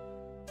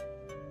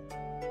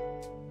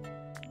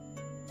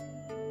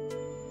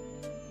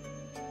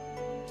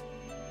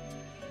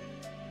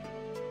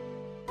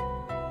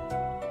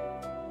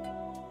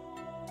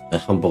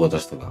 Deja un poco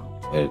trastocado.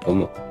 A ver,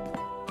 ¿cómo?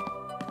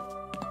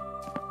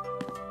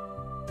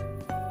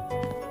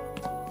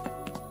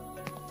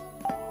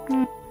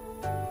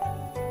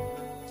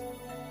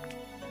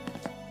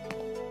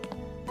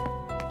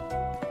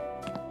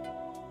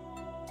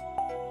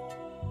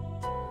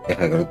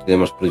 Deja que no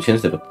tenemos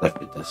producciones de patatas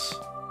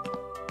fritas.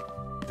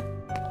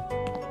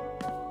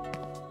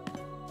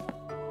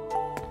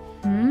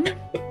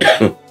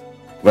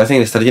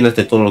 Parecen estar llenas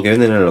de todo lo que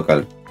venden en el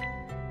local.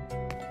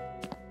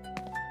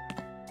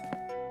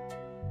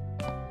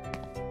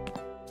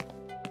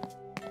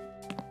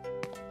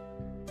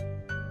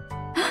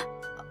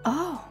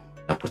 Oh.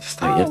 La puerta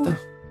está abierta.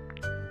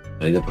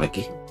 Ha ido por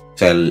aquí. O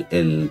sea,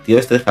 el tío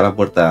este deja la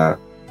puerta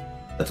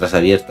de atrás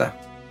abierta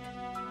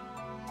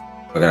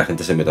para que la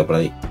gente se meta por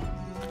ahí.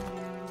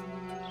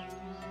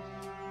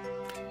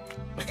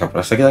 Es que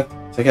ahora se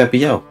queda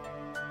pillado.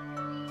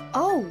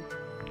 Oh.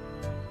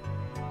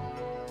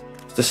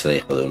 Este es el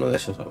hijo de uno de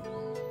esos, ¿no?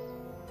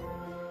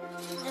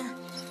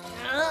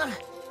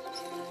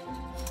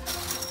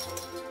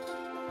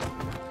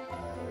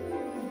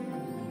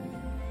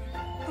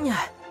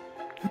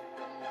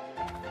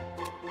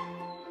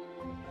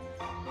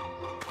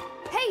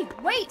 Hey,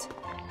 wait!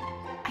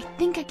 I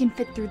think I can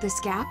fit through this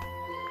gap.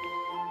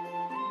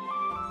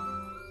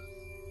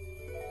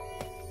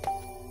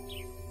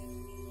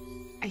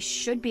 I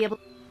should be able.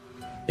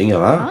 Venga,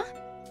 va. Huh?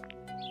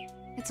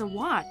 It's a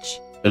watch.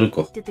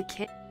 Peluco. Did the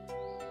kid?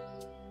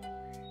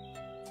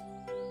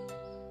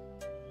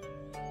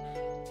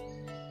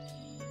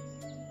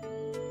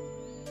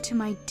 To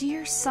my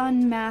dear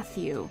son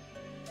Matthew.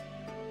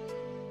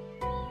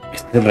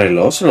 Este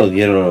reloj se lo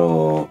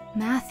dieron.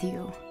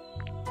 Matthew.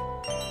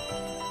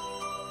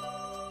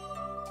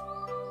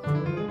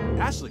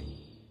 Ashley,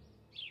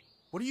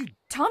 what are you...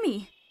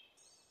 Tommy.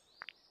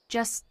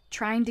 Just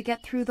trying to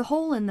get through the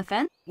hole in the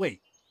fence?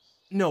 Wait,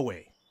 no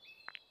way.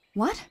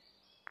 What?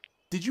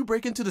 Did you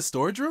break into the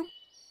storage room?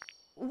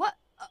 What?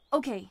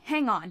 Okay,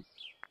 hang on.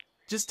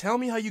 Just tell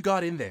me how you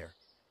got in there.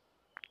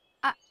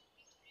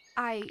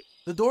 I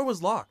The door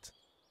was locked.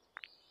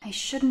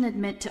 shouldn't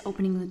admit to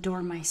opening the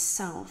door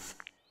myself.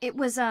 It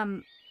was,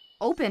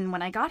 open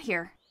when I got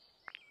here.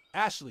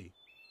 Ashley,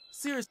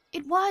 seriously,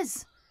 It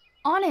was.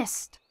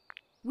 Honest.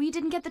 We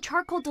didn't get the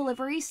charcoal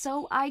delivery,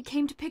 so I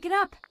came to pick it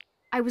up.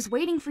 I was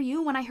waiting for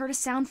you when I heard a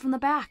sound from the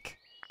back.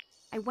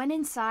 I went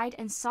inside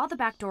and saw the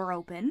back door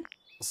open.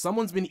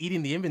 someone's been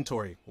eating the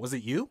inventory. Was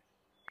it you?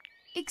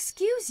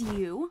 Excuse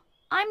you?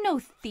 I'm no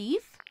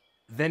thief.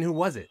 Then who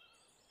was it?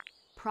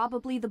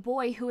 Probably the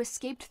boy who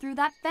escaped through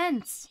that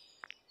fence.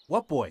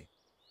 What boy?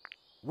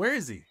 Where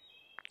is he?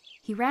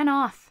 He ran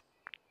off.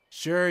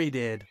 Sure he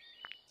did.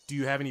 Do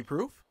you have any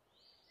proof?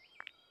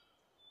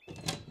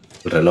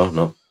 El reloj,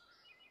 no.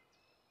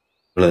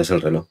 No le des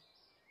el reloj.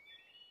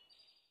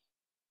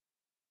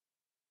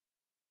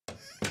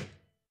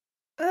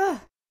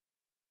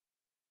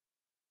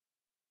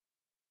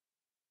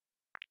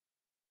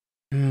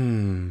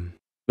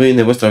 Muy bien,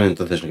 demuéstrame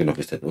entonces que no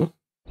fuiste tú.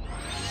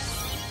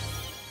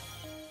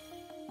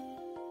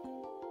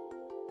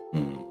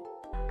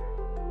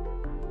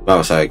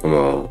 Vamos a ver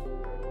cómo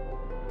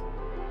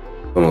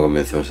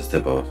convencemos a este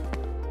pavo.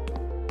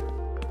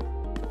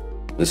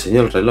 Me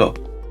enseñó el reloj.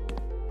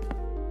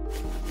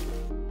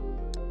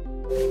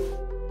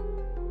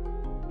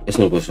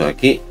 Eso lo puso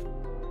aquí.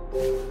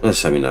 Vamos a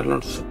examinarlo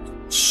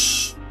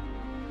nosotros.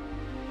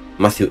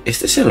 Matthew,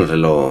 este es el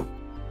reloj.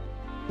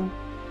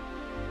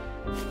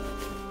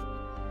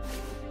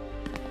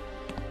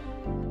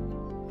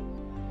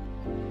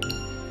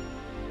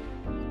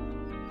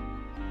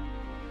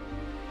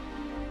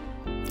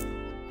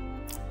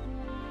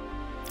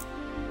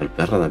 El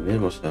perro también,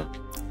 vamos a...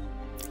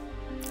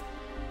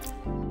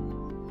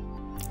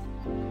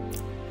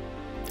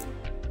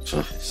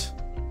 Personajes.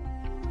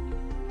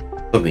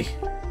 Tommy.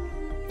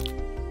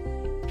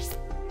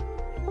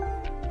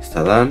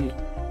 Está Dan.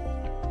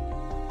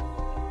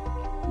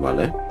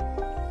 Vale.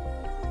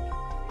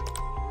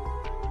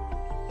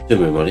 ¿Qué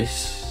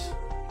memories?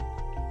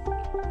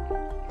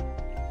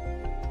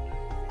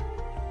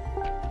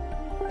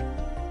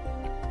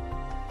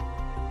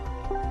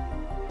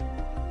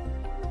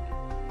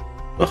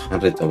 No,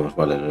 Henry Thomas,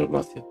 vale, no es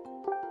Matthew.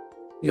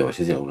 Digo, a ver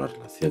si tiene alguna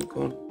relación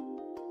con...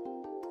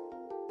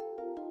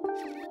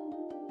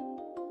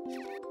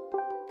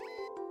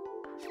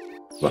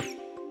 Vale.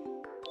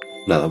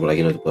 Nada, por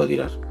aquí no te puedo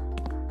tirar.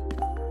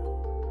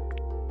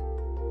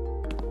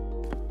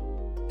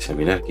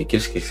 Examinar, ¿qué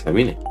quieres que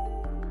examine?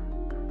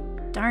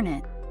 Darn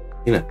it.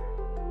 Mira,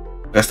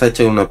 acá está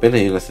hecho una pena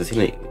y una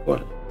cecina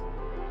igual.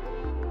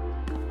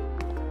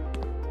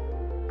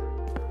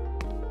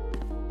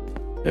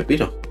 Me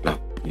piro. No,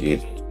 y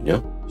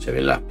yo, se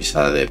ve la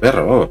pisada de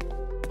perro, vamos.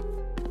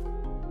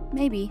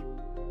 Maybe.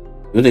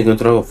 Yo te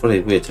encuentro algo fuera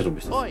y voy a echar un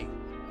vistazo. Oi.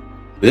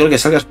 Cuidado que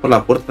salgas por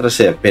la puerta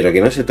trasera, pero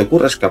que no se te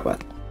ocurra escapar.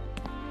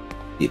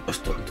 Y pues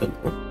tonto,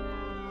 ¿no?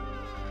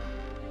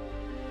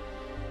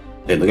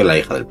 Entiendo que la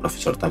hija del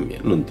profesor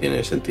también. No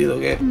tiene sentido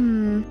que...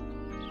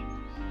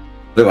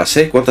 Pruebas,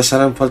 ¿eh? ¿Cuántas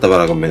harán falta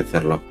para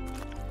convencerlo?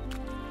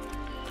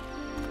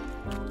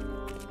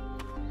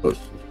 Pues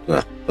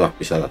nada, todas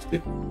pisadas,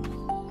 tío.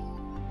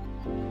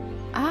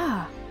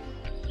 Ah,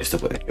 Esto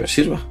puede que me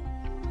sirva.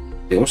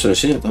 Digamos, se lo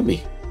enseño a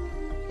Tommy.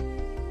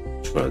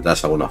 Pues bueno,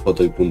 das alguna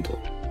foto y punto.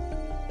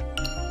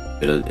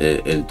 Pero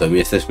el Tommy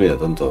este es medio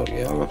tonto,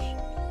 porque vamos...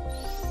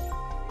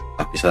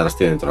 Las pisadas las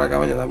tiene dentro de la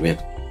cabaña también.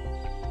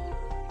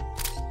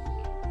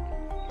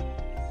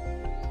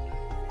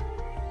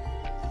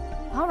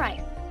 all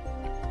right.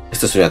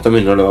 Esto sería a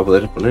Tommy, no le va a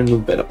poder poner ni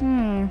un pero.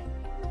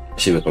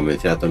 Si me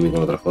convenciera a Tommy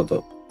con otra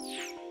foto.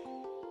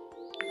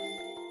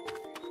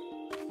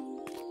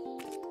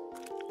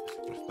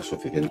 No está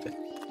suficiente.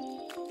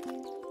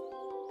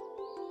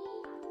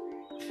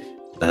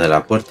 La de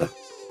la puerta.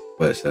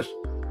 Puede ser.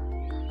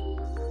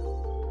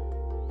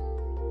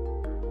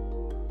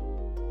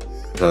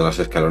 La de los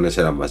escalones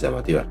eran más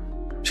llamativas.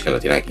 Es que lo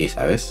tiene aquí,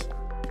 ¿sabes?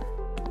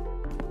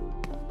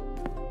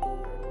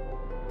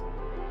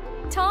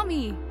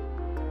 Tommy,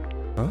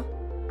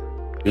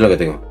 Mira lo que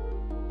tengo.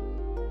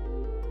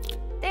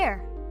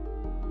 there.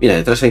 Mira,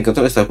 detrás se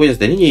encontrado estas huellas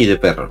de niño y de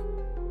perro.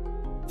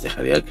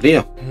 Dejaría el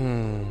crío.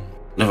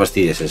 No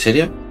fastidies, ¿en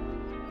serio?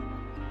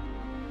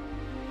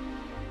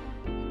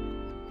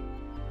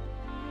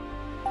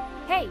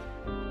 Hey,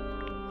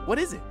 What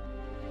is it?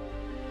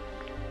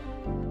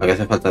 ¿A qué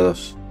hace falta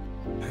dos?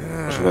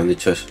 No se me han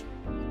dicho eso.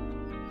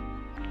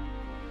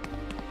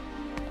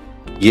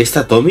 ¿Y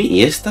esta, Tommy?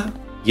 ¿Y esta?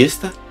 ¿Y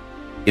esta?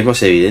 ¿Qué es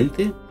más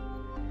evidente?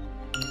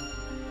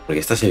 Porque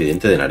esta es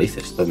evidente de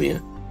narices, Tommy,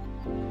 ¿eh?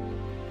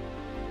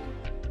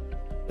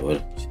 Pero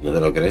bueno, si no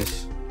te lo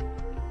crees...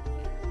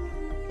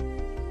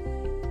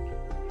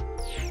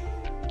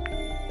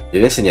 Yo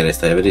voy a enseñar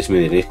esta, ya veréis, me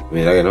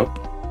dirá que no.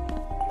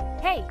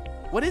 hey.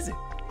 What is it?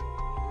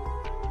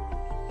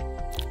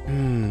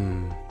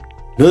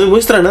 ¡No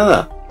demuestra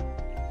nada!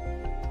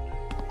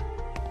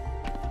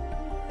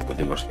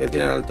 Decimos que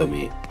tienen al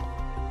Tommy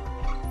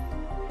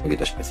un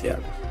poquito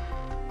especial.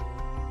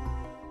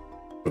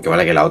 Porque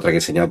vale que la otra que he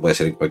enseñado puede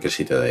ser en cualquier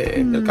sitio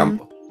del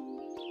campo.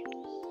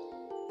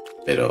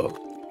 Pero...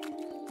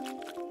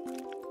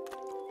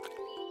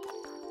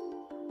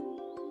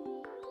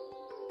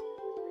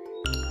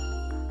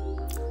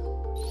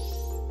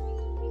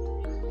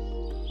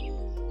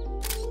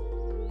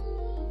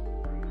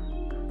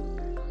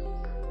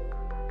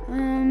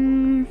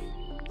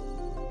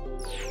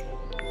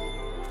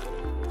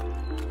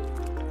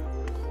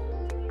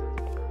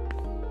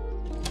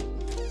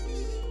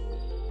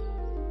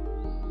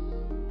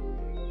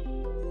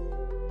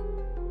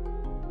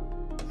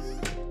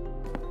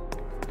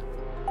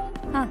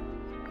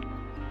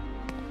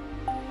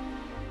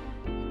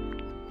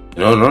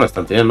 No, la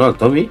estantería no, al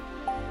Tommy.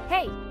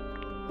 Hey,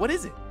 What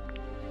is it?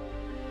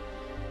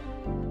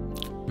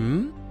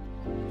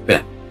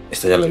 Espera,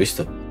 esto ya lo he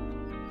visto.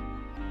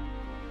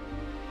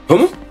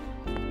 ¿Cómo?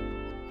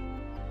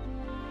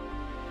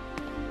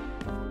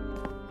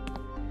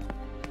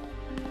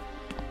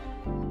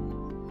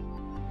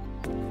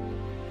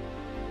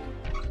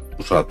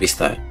 Puso la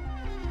pista,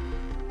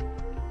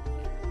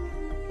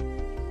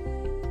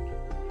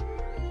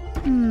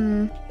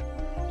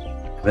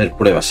 A ver,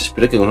 pruebas.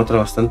 Espero que con otra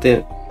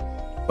bastante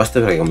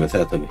baste para convencer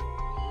a Tommy.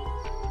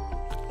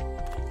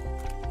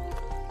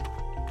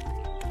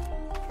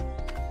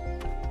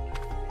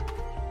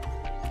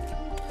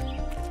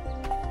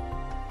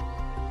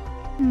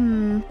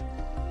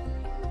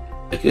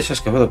 El crío se ha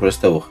escapado por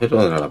este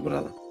agujero de la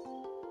alambrada.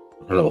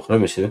 El agujero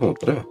me sirve como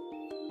prueba.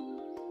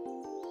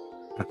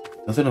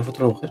 Hace una foto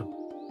del agujero.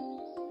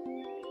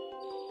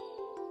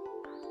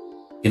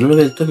 ¿Y no lo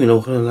ve el Tommy el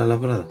agujero de la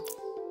alambrada?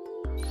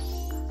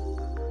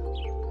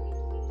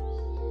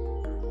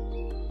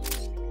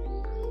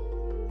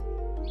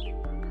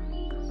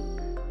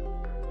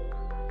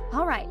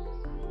 All right.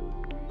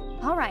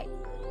 All right.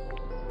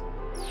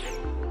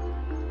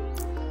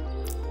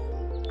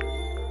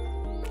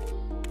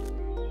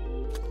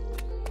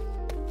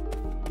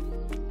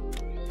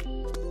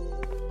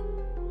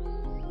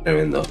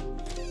 Tremendo.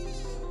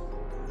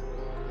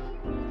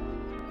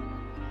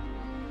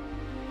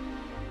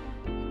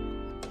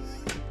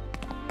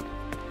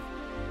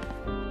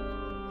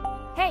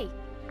 Hey,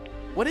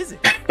 What is it?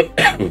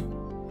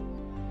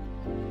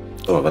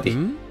 Toma para ti.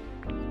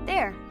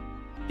 there.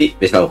 Sí,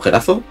 ¿ves el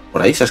agujerazo?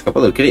 Por ahí se ha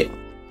escapado el crío.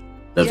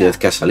 La última vez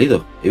que ha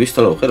salido. He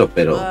visto el agujero,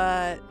 pero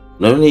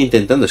no ni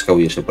intentando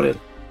escabullirse por él.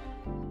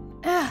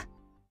 Ugh.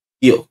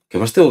 Tío, ¿qué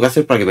más tengo que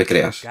hacer para que me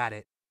creas? Got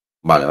it.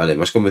 Vale, vale,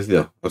 me has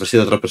convencido. ¿Has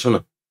sido otra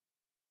persona?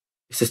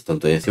 Este es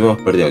tonto y encima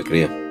hemos perdido al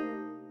crío.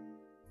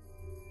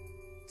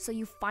 So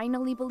you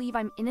finally believe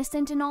I'm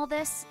innocent in all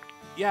this?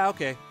 Yeah,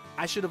 okay.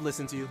 I should have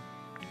listened to you.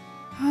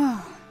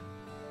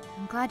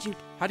 I'm glad you...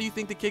 How do you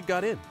think the kid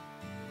got in?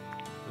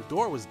 The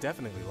door was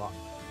definitely locked.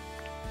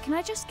 Can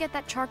I just get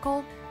that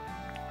charcoal?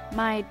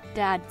 My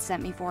dad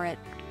sent me for it.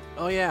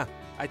 Oh yeah,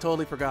 I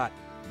totally forgot.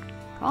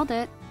 Called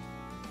it.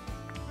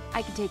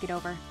 I can take it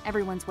over.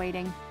 Everyone's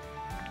waiting.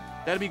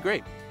 That'd be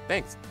great.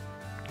 Thanks.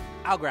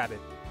 I'll grab it.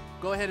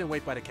 Go ahead and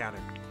wait by the counter.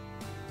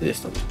 Sí,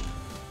 es tonto.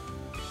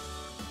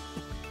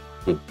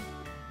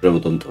 Pero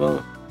muy tonto,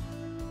 vamos.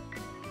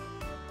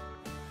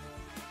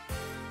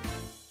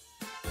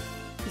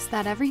 Is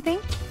that everything?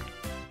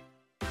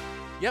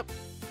 Yep.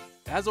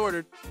 As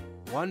ordered.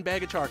 One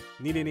bag of charcoal.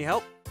 Need any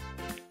help?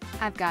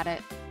 I've got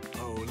it.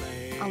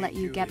 I'll let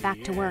you get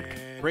back to work.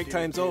 Break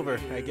time's over,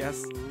 I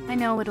guess. I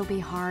know it'll be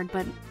hard,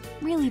 but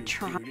really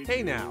try.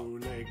 Hey now.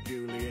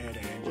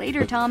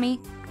 Later,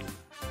 Tommy.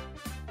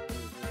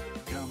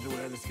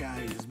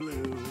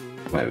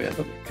 Madre mía,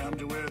 Tommy.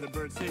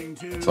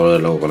 Solo de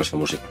loco con esa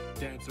música.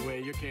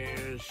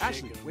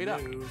 Ashley, wait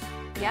up.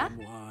 Yeah?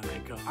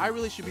 I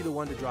really should be the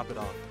one to drop it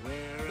off.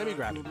 Let me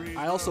grab it.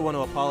 I also want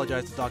to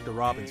apologize to Dr.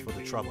 Robbins for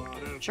the trouble.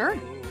 Sure.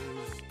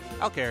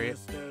 I'll carry it.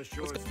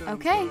 Let's go.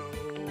 Okay.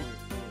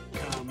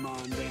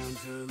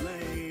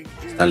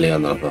 Están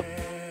ligando los dos.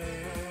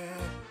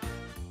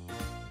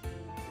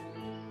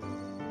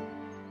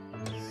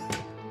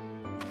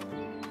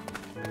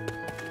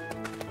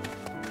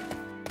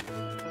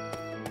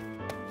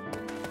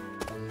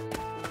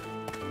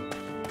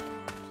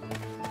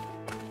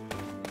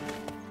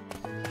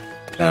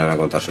 Ahora me va a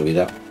contar su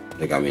vida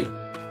de camino.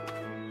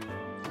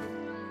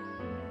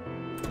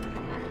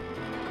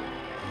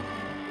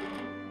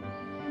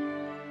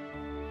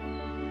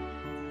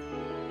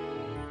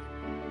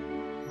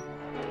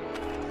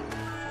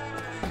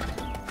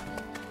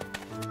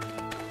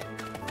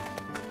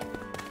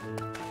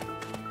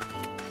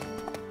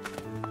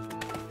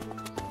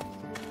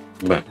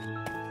 Bueno,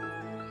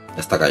 ya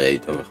está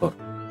calladito mejor.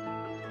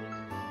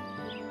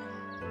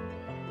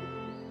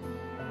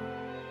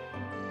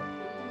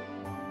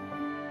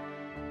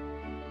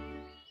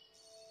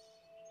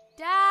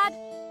 Dad,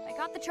 I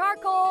got the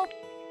charcoal.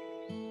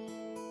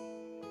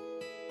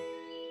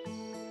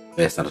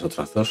 Ahí están las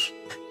otras dos.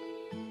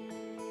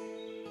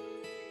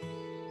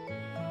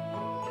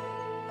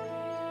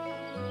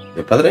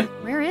 ¿El padre?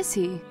 Where is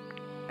he?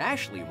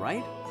 Ashley,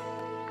 right?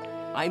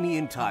 I'm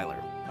Ian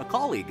Tyler, a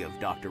colleague of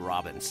Dr.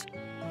 Robbins.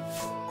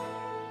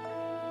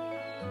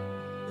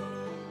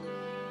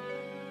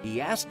 He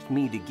asked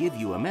me to give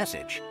you a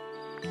message.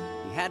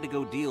 He had to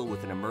go deal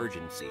with an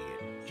emergency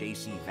at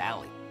JC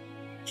Valley.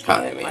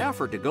 Madre mía. I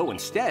offered to go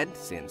instead,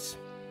 since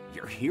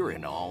you're here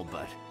and all,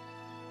 but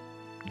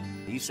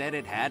he said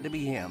it had to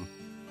be him.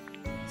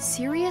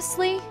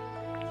 Seriously?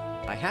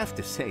 I have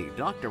to say,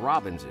 Dr.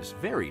 Robbins is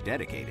very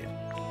dedicated.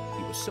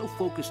 He was so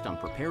focused on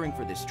preparing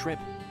for this trip,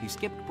 he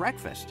skipped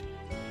breakfast.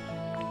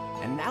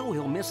 And now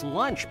he'll miss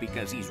lunch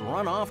because he's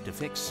run off to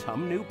fix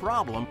some new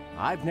problem.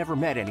 I've never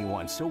met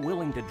anyone so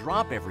willing to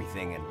drop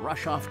everything and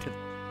rush off to...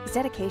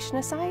 Dedication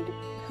aside,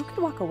 who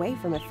could walk away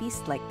from a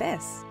feast like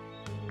this?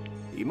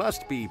 He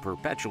must be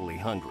perpetually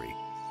hungry.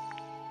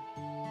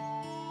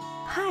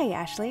 Hi,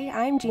 Ashley.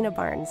 I'm Gina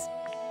Barnes.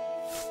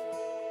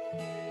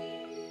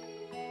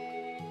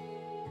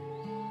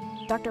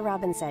 Dr.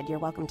 Robbins said you're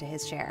welcome to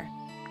his share.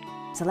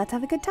 So let's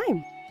have a good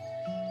time.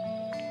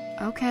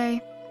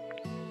 Okay.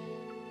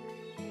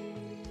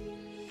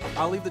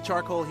 I'll leave the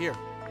charcoal here.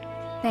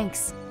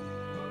 Thanks.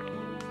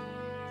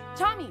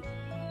 Tommy!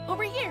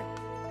 over here.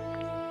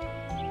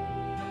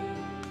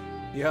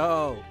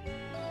 Yo.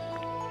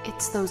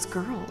 It's those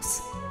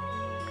girls.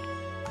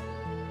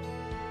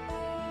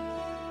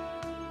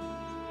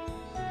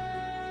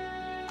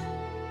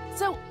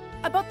 So,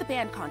 about the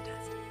band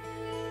contest.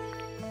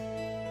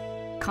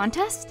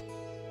 Contest?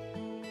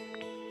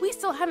 We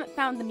still haven't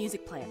found the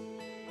music player.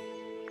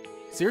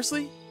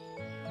 Seriously?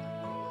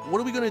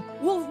 What are we gonna...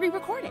 We'll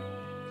re-record it.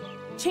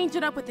 Change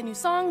it up with a new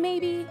song,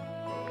 maybe.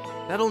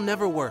 That'll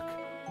never work.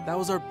 That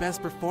was our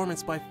best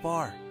performance by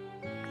far.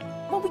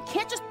 Well, we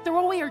can't just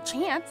throw away our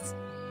chance.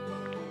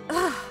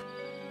 Ugh.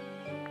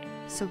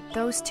 So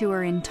those two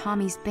are in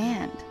Tommy's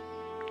band.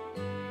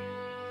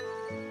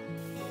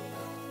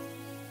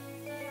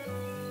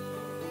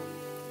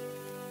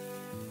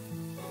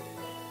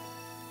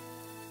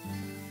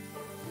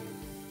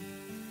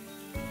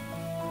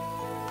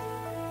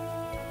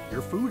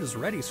 Your food is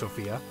ready,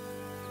 Sophia.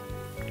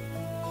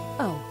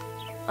 Oh,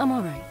 I'm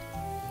alright.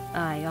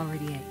 I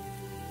already ate.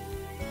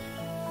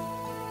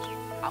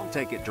 I'll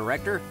take it,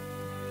 Director.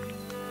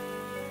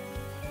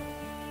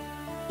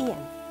 Ian,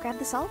 grab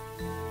the salt.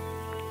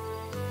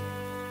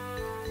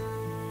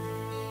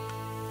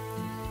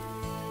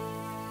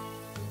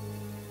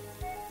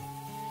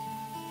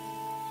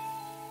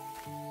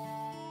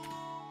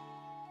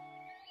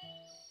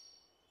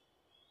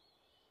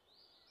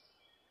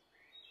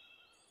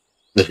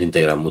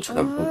 Desintegran mucho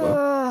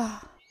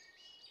tampoco.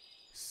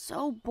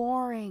 So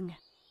boring.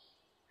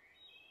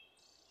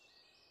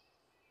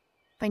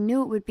 If I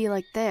knew it would be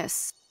like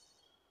this,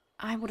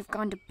 I would have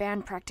gone to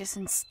band practice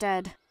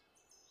instead.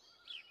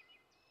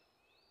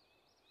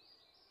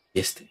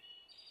 ¿Y este?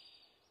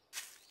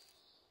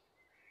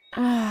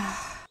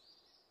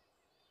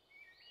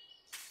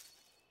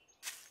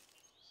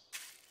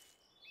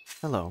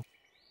 Hello.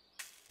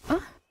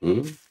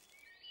 ¿Mm?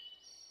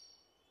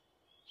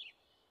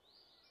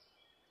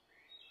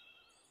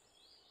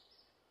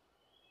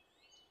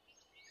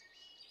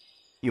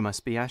 You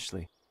must be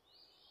Ashley.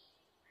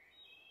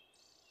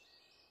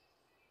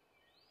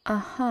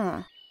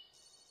 Uh-huh.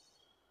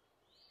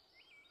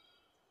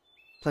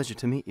 Pleasure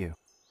to meet you.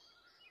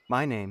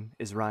 My name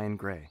is Ryan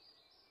Gray.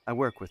 I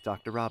work with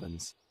Dr.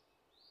 Robbins.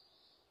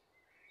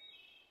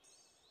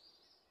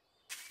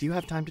 Do you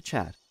have time to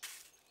chat?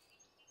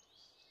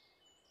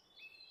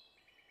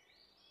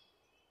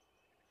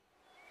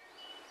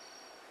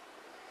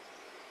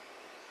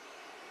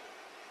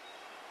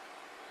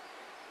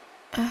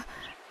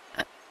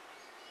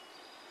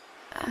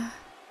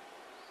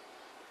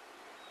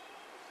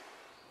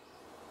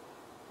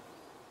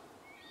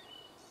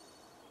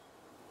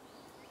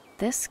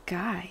 This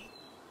guy.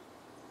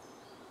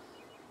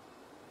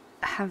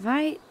 Have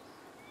I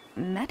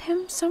met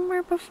him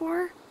somewhere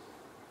before?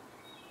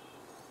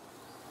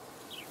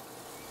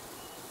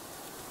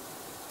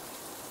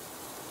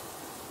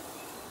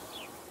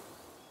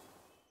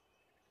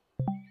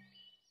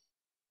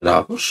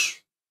 Vamos.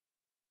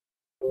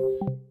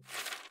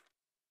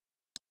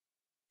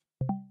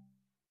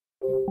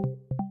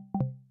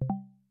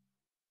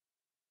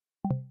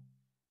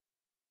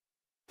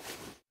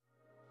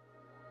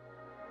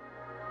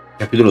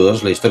 Capítulo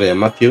 2, la historia de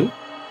Matthew.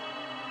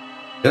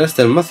 ¿Qué era este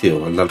el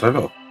Matthew, el del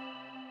reloj?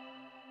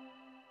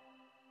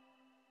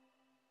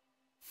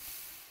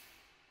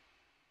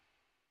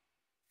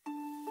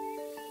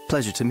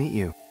 Pleasure to meet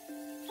you.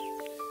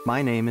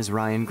 My name is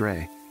Ryan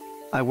Gray.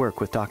 I work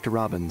with Dr.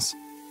 Robbins.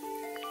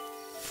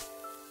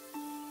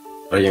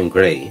 Ryan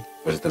Gray.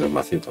 Pues este no es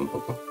Matthew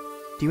tampoco.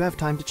 Do you have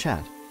time to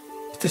chat?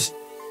 Este es...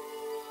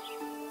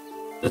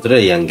 El otro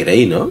era Ryan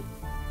Gray, ¿no?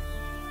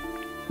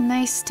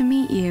 Nice to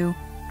meet you.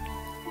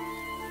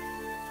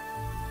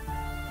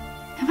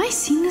 Have I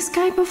seen this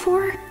guy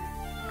before?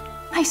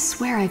 I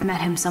swear I've met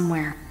him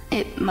somewhere.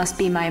 It must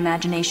be my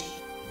imagination.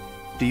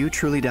 Do you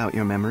truly doubt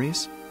your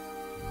memories?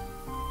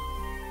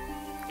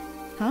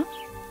 Huh?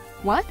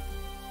 What?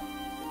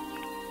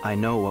 I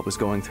know what was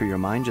going through your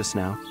mind just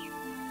now.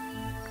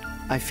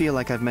 I feel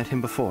like I've met him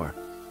before,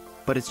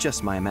 but it's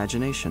just my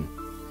imagination.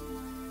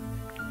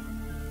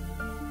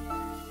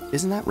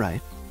 Isn't that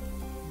right?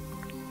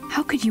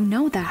 How could you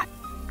know that?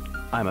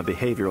 I'm a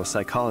behavioral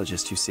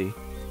psychologist, you see.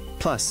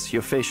 Plus,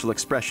 your facial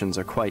expressions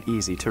are quite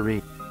easy to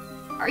read.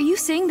 Are you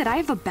saying that I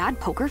have a bad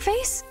poker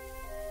face?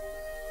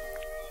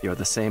 You're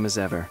the same as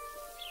ever.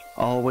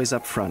 Always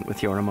up front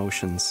with your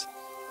emotions.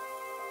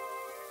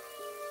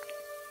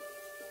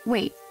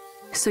 Wait,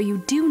 so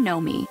you do know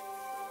me?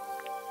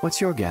 What's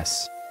your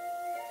guess?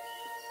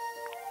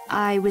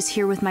 I was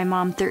here with my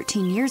mom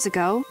 13 years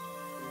ago.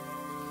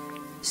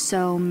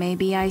 So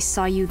maybe I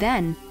saw you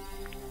then.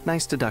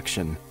 Nice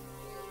deduction.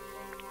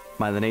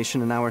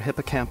 Myelination in our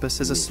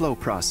hippocampus is a slow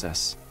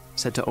process,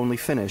 said to only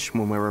finish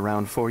when we're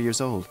around 4 years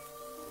old.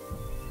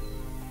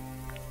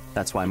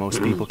 That's why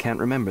most people can't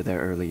remember their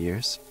early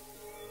years.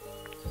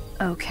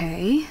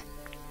 Okay,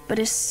 but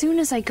as soon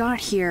as I got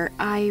here,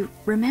 I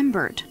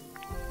remembered.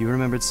 You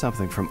remembered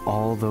something from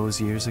all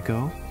those years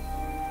ago?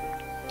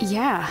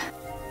 Yeah.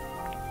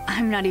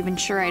 I'm not even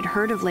sure I'd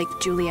heard of Lake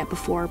Juliet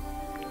before,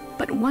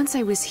 but once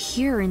I was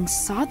here and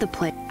saw the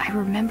play, I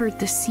remembered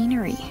the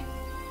scenery.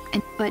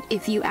 But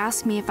if you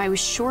asked me if I was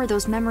sure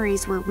those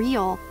memories were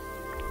real,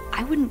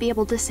 I wouldn't be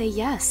able to say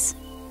yes.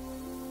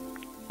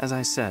 As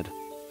I said,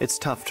 it's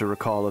tough to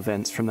recall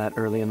events from that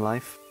early in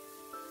life.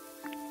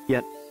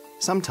 Yet,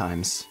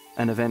 sometimes,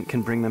 an event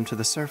can bring them to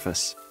the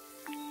surface.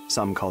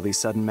 Some call these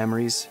sudden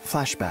memories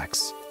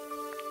flashbacks.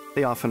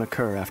 They often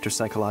occur after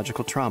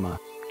psychological trauma.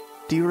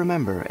 Do you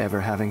remember ever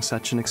having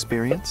such an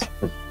experience?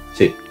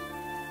 Sí.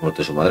 Muerte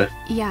de su madre.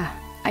 Yeah,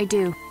 I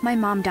do. My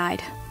mom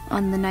died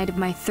on the night of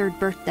my 3rd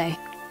birthday.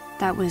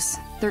 That was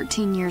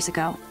 13 years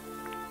ago.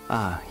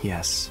 Ah,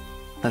 yes.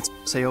 That's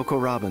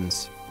Sayoko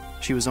Robbins.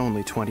 She was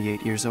only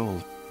 28 years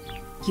old.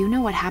 You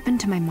know what happened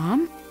to my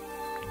mom?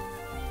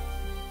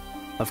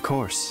 Of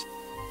course.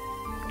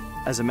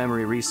 As a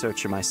memory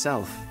researcher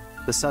myself,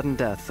 the sudden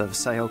death of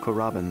Sayoko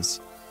Robbins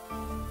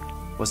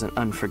was an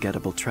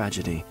unforgettable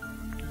tragedy.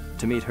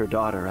 To meet her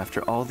daughter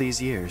after all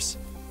these years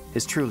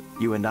is true.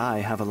 You and I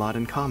have a lot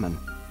in common.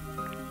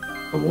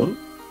 ¿Cómo?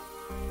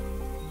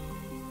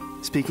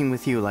 Speaking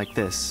with you like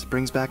this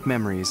brings back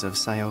memories of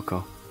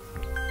Sayoko.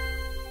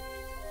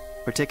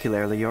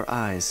 Particularly your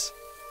eyes.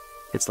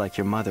 It's like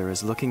your mother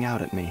is looking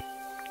out at me.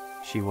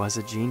 She was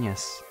a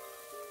genius.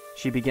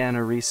 She began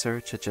her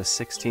research at just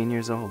 16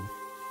 years old.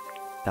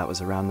 That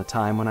was around the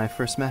time when I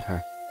first met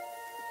her.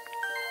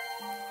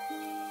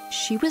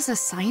 She was a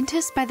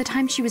scientist by the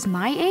time she was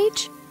my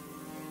age?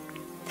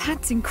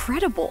 That's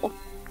incredible.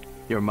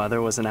 Your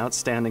mother was an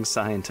outstanding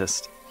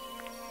scientist.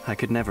 I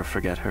could never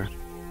forget her.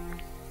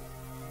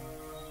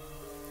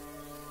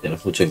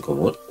 ¿Tienes mucho en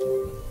común?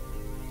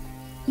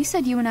 You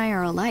said you and I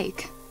are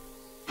alike.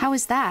 How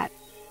is that?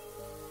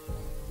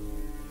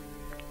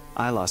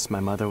 I lost my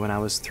mother when I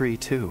was 3,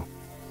 too.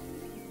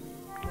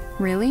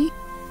 Really?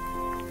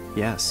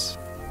 Yes.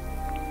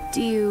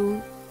 Do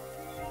you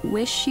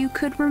wish you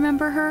could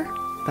remember her?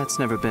 That's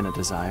never been a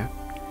desire.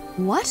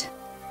 What?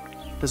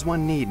 Does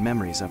one need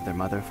memories of their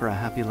mother for a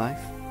happy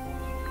life?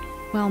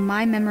 Well,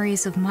 my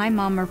memories of my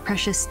mom are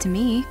precious to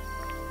me.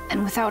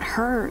 And without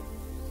her,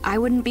 I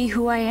wouldn't be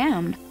who I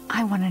am.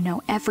 I want to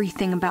know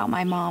everything about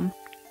my mom.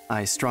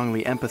 I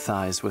strongly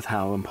empathize with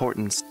how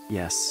important...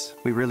 Yes,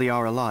 we really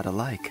are a lot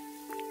alike.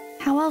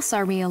 How else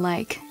are we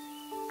alike?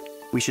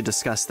 We should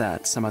discuss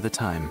that some other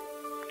time.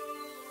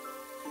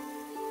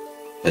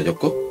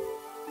 ¿Sayoko?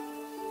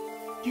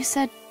 You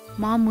said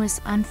Mom was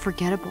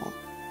unforgettable.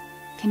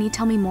 Can you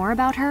tell me more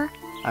about her?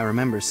 I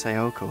remember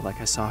Sayoko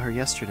like I saw her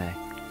yesterday.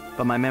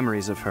 But my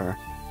memories of her...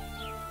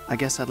 I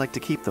guess I'd like to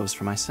keep those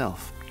for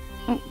myself.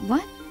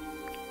 What?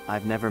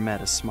 I've never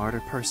met a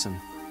smarter person.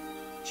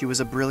 She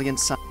was a brilliant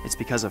It's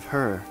because of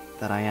her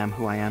that I am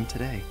who I am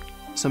today.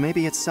 So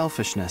maybe it's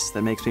selfishness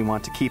that makes me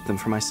want to keep them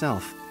for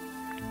myself.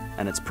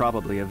 And it's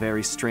probably a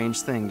very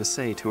strange thing to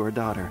say to her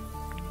daughter.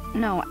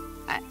 No,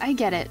 I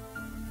get it.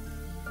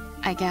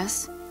 I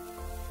guess.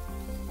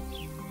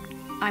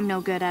 I'm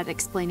no good at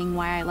explaining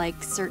why I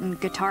like certain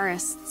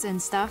guitarists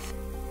and stuff.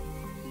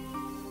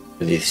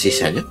 16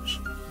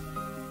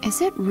 años.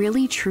 Is it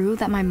really true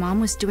that my mom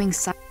was doing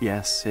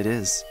Yes, it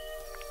is.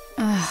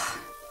 Ugh.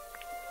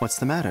 What's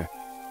the matter?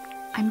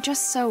 I'm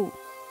just so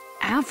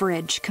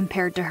average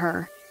compared to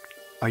her.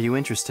 Are you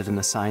interested in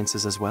the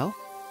sciences as well?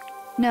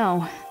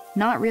 No,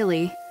 not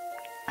really.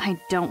 I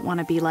don't want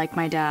to be like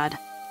my dad.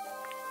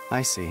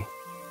 I see.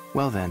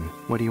 Well then,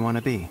 what do you want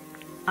to be?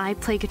 I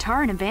play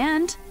guitar in a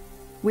band.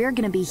 We're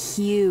gonna be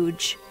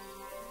huge.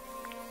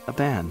 A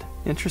band?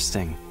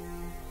 Interesting.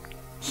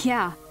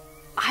 Yeah,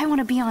 I want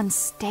to be on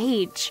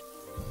stage.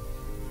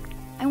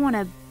 I want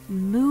to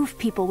move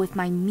people with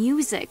my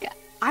music.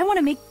 I want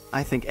to make...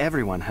 I think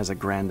everyone has a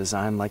grand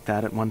design like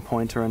that at one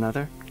point or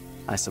another.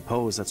 I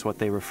suppose that's what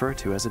they refer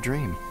to as a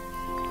dream.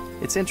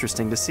 It's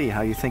interesting to see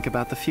how you think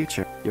about the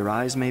future. Your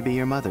eyes may be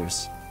your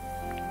mother's,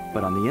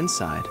 but on the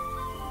inside,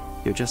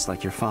 you're just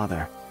like your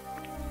father.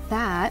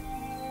 That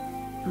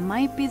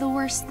might be the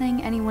worst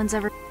thing anyone's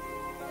ever...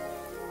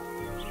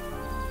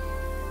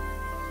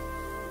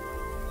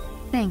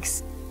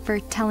 Thanks for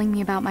telling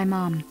me about my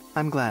mom.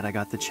 I'm glad I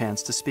got the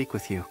chance to speak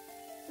with you.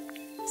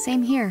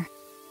 Same here.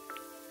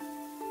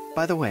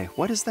 By the way,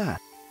 what is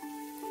that?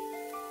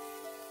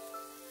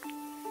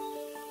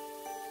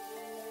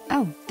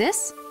 Oh,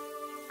 this?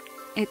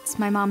 It's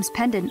my mom's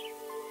pendant.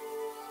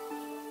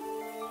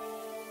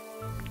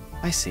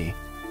 I see.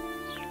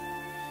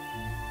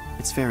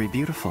 It's very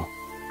beautiful.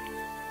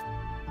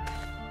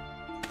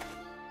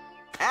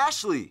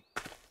 Ashley!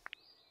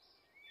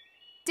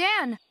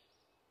 Dan!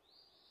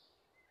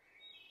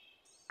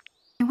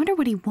 I wonder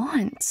what he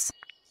wants.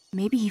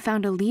 Maybe he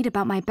found a lead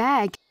about my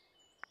bag.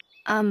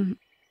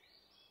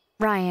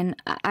 Ryan,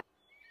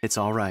 It's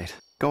all right.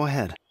 Go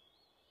ahead.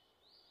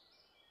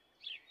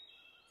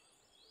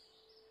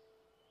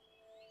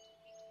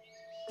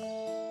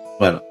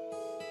 Bueno.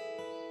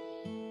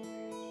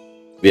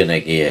 Viene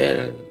aquí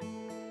el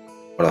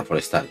guarda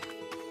forestal.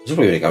 No sé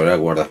por qué viene que hablar el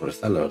guarda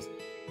forestal, la verdad.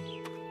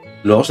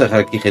 Lo vamos a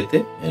dejar aquí,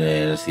 gente, en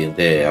el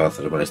siguiente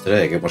avance de la historia,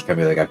 de que hemos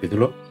cambiado de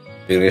capítulo.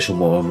 Yo creo que es un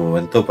buen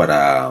momento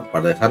para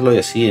dejarlo, y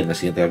así en el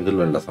siguiente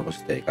capítulo enlazamos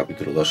este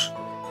capítulo 2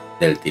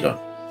 del tirón.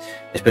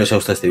 Espero que os haya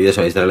gustado este vídeo. Si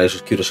os darle like,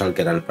 suscribiros al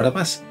canal para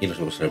más y nos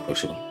vemos en el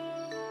próximo.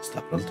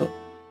 Hasta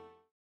pronto.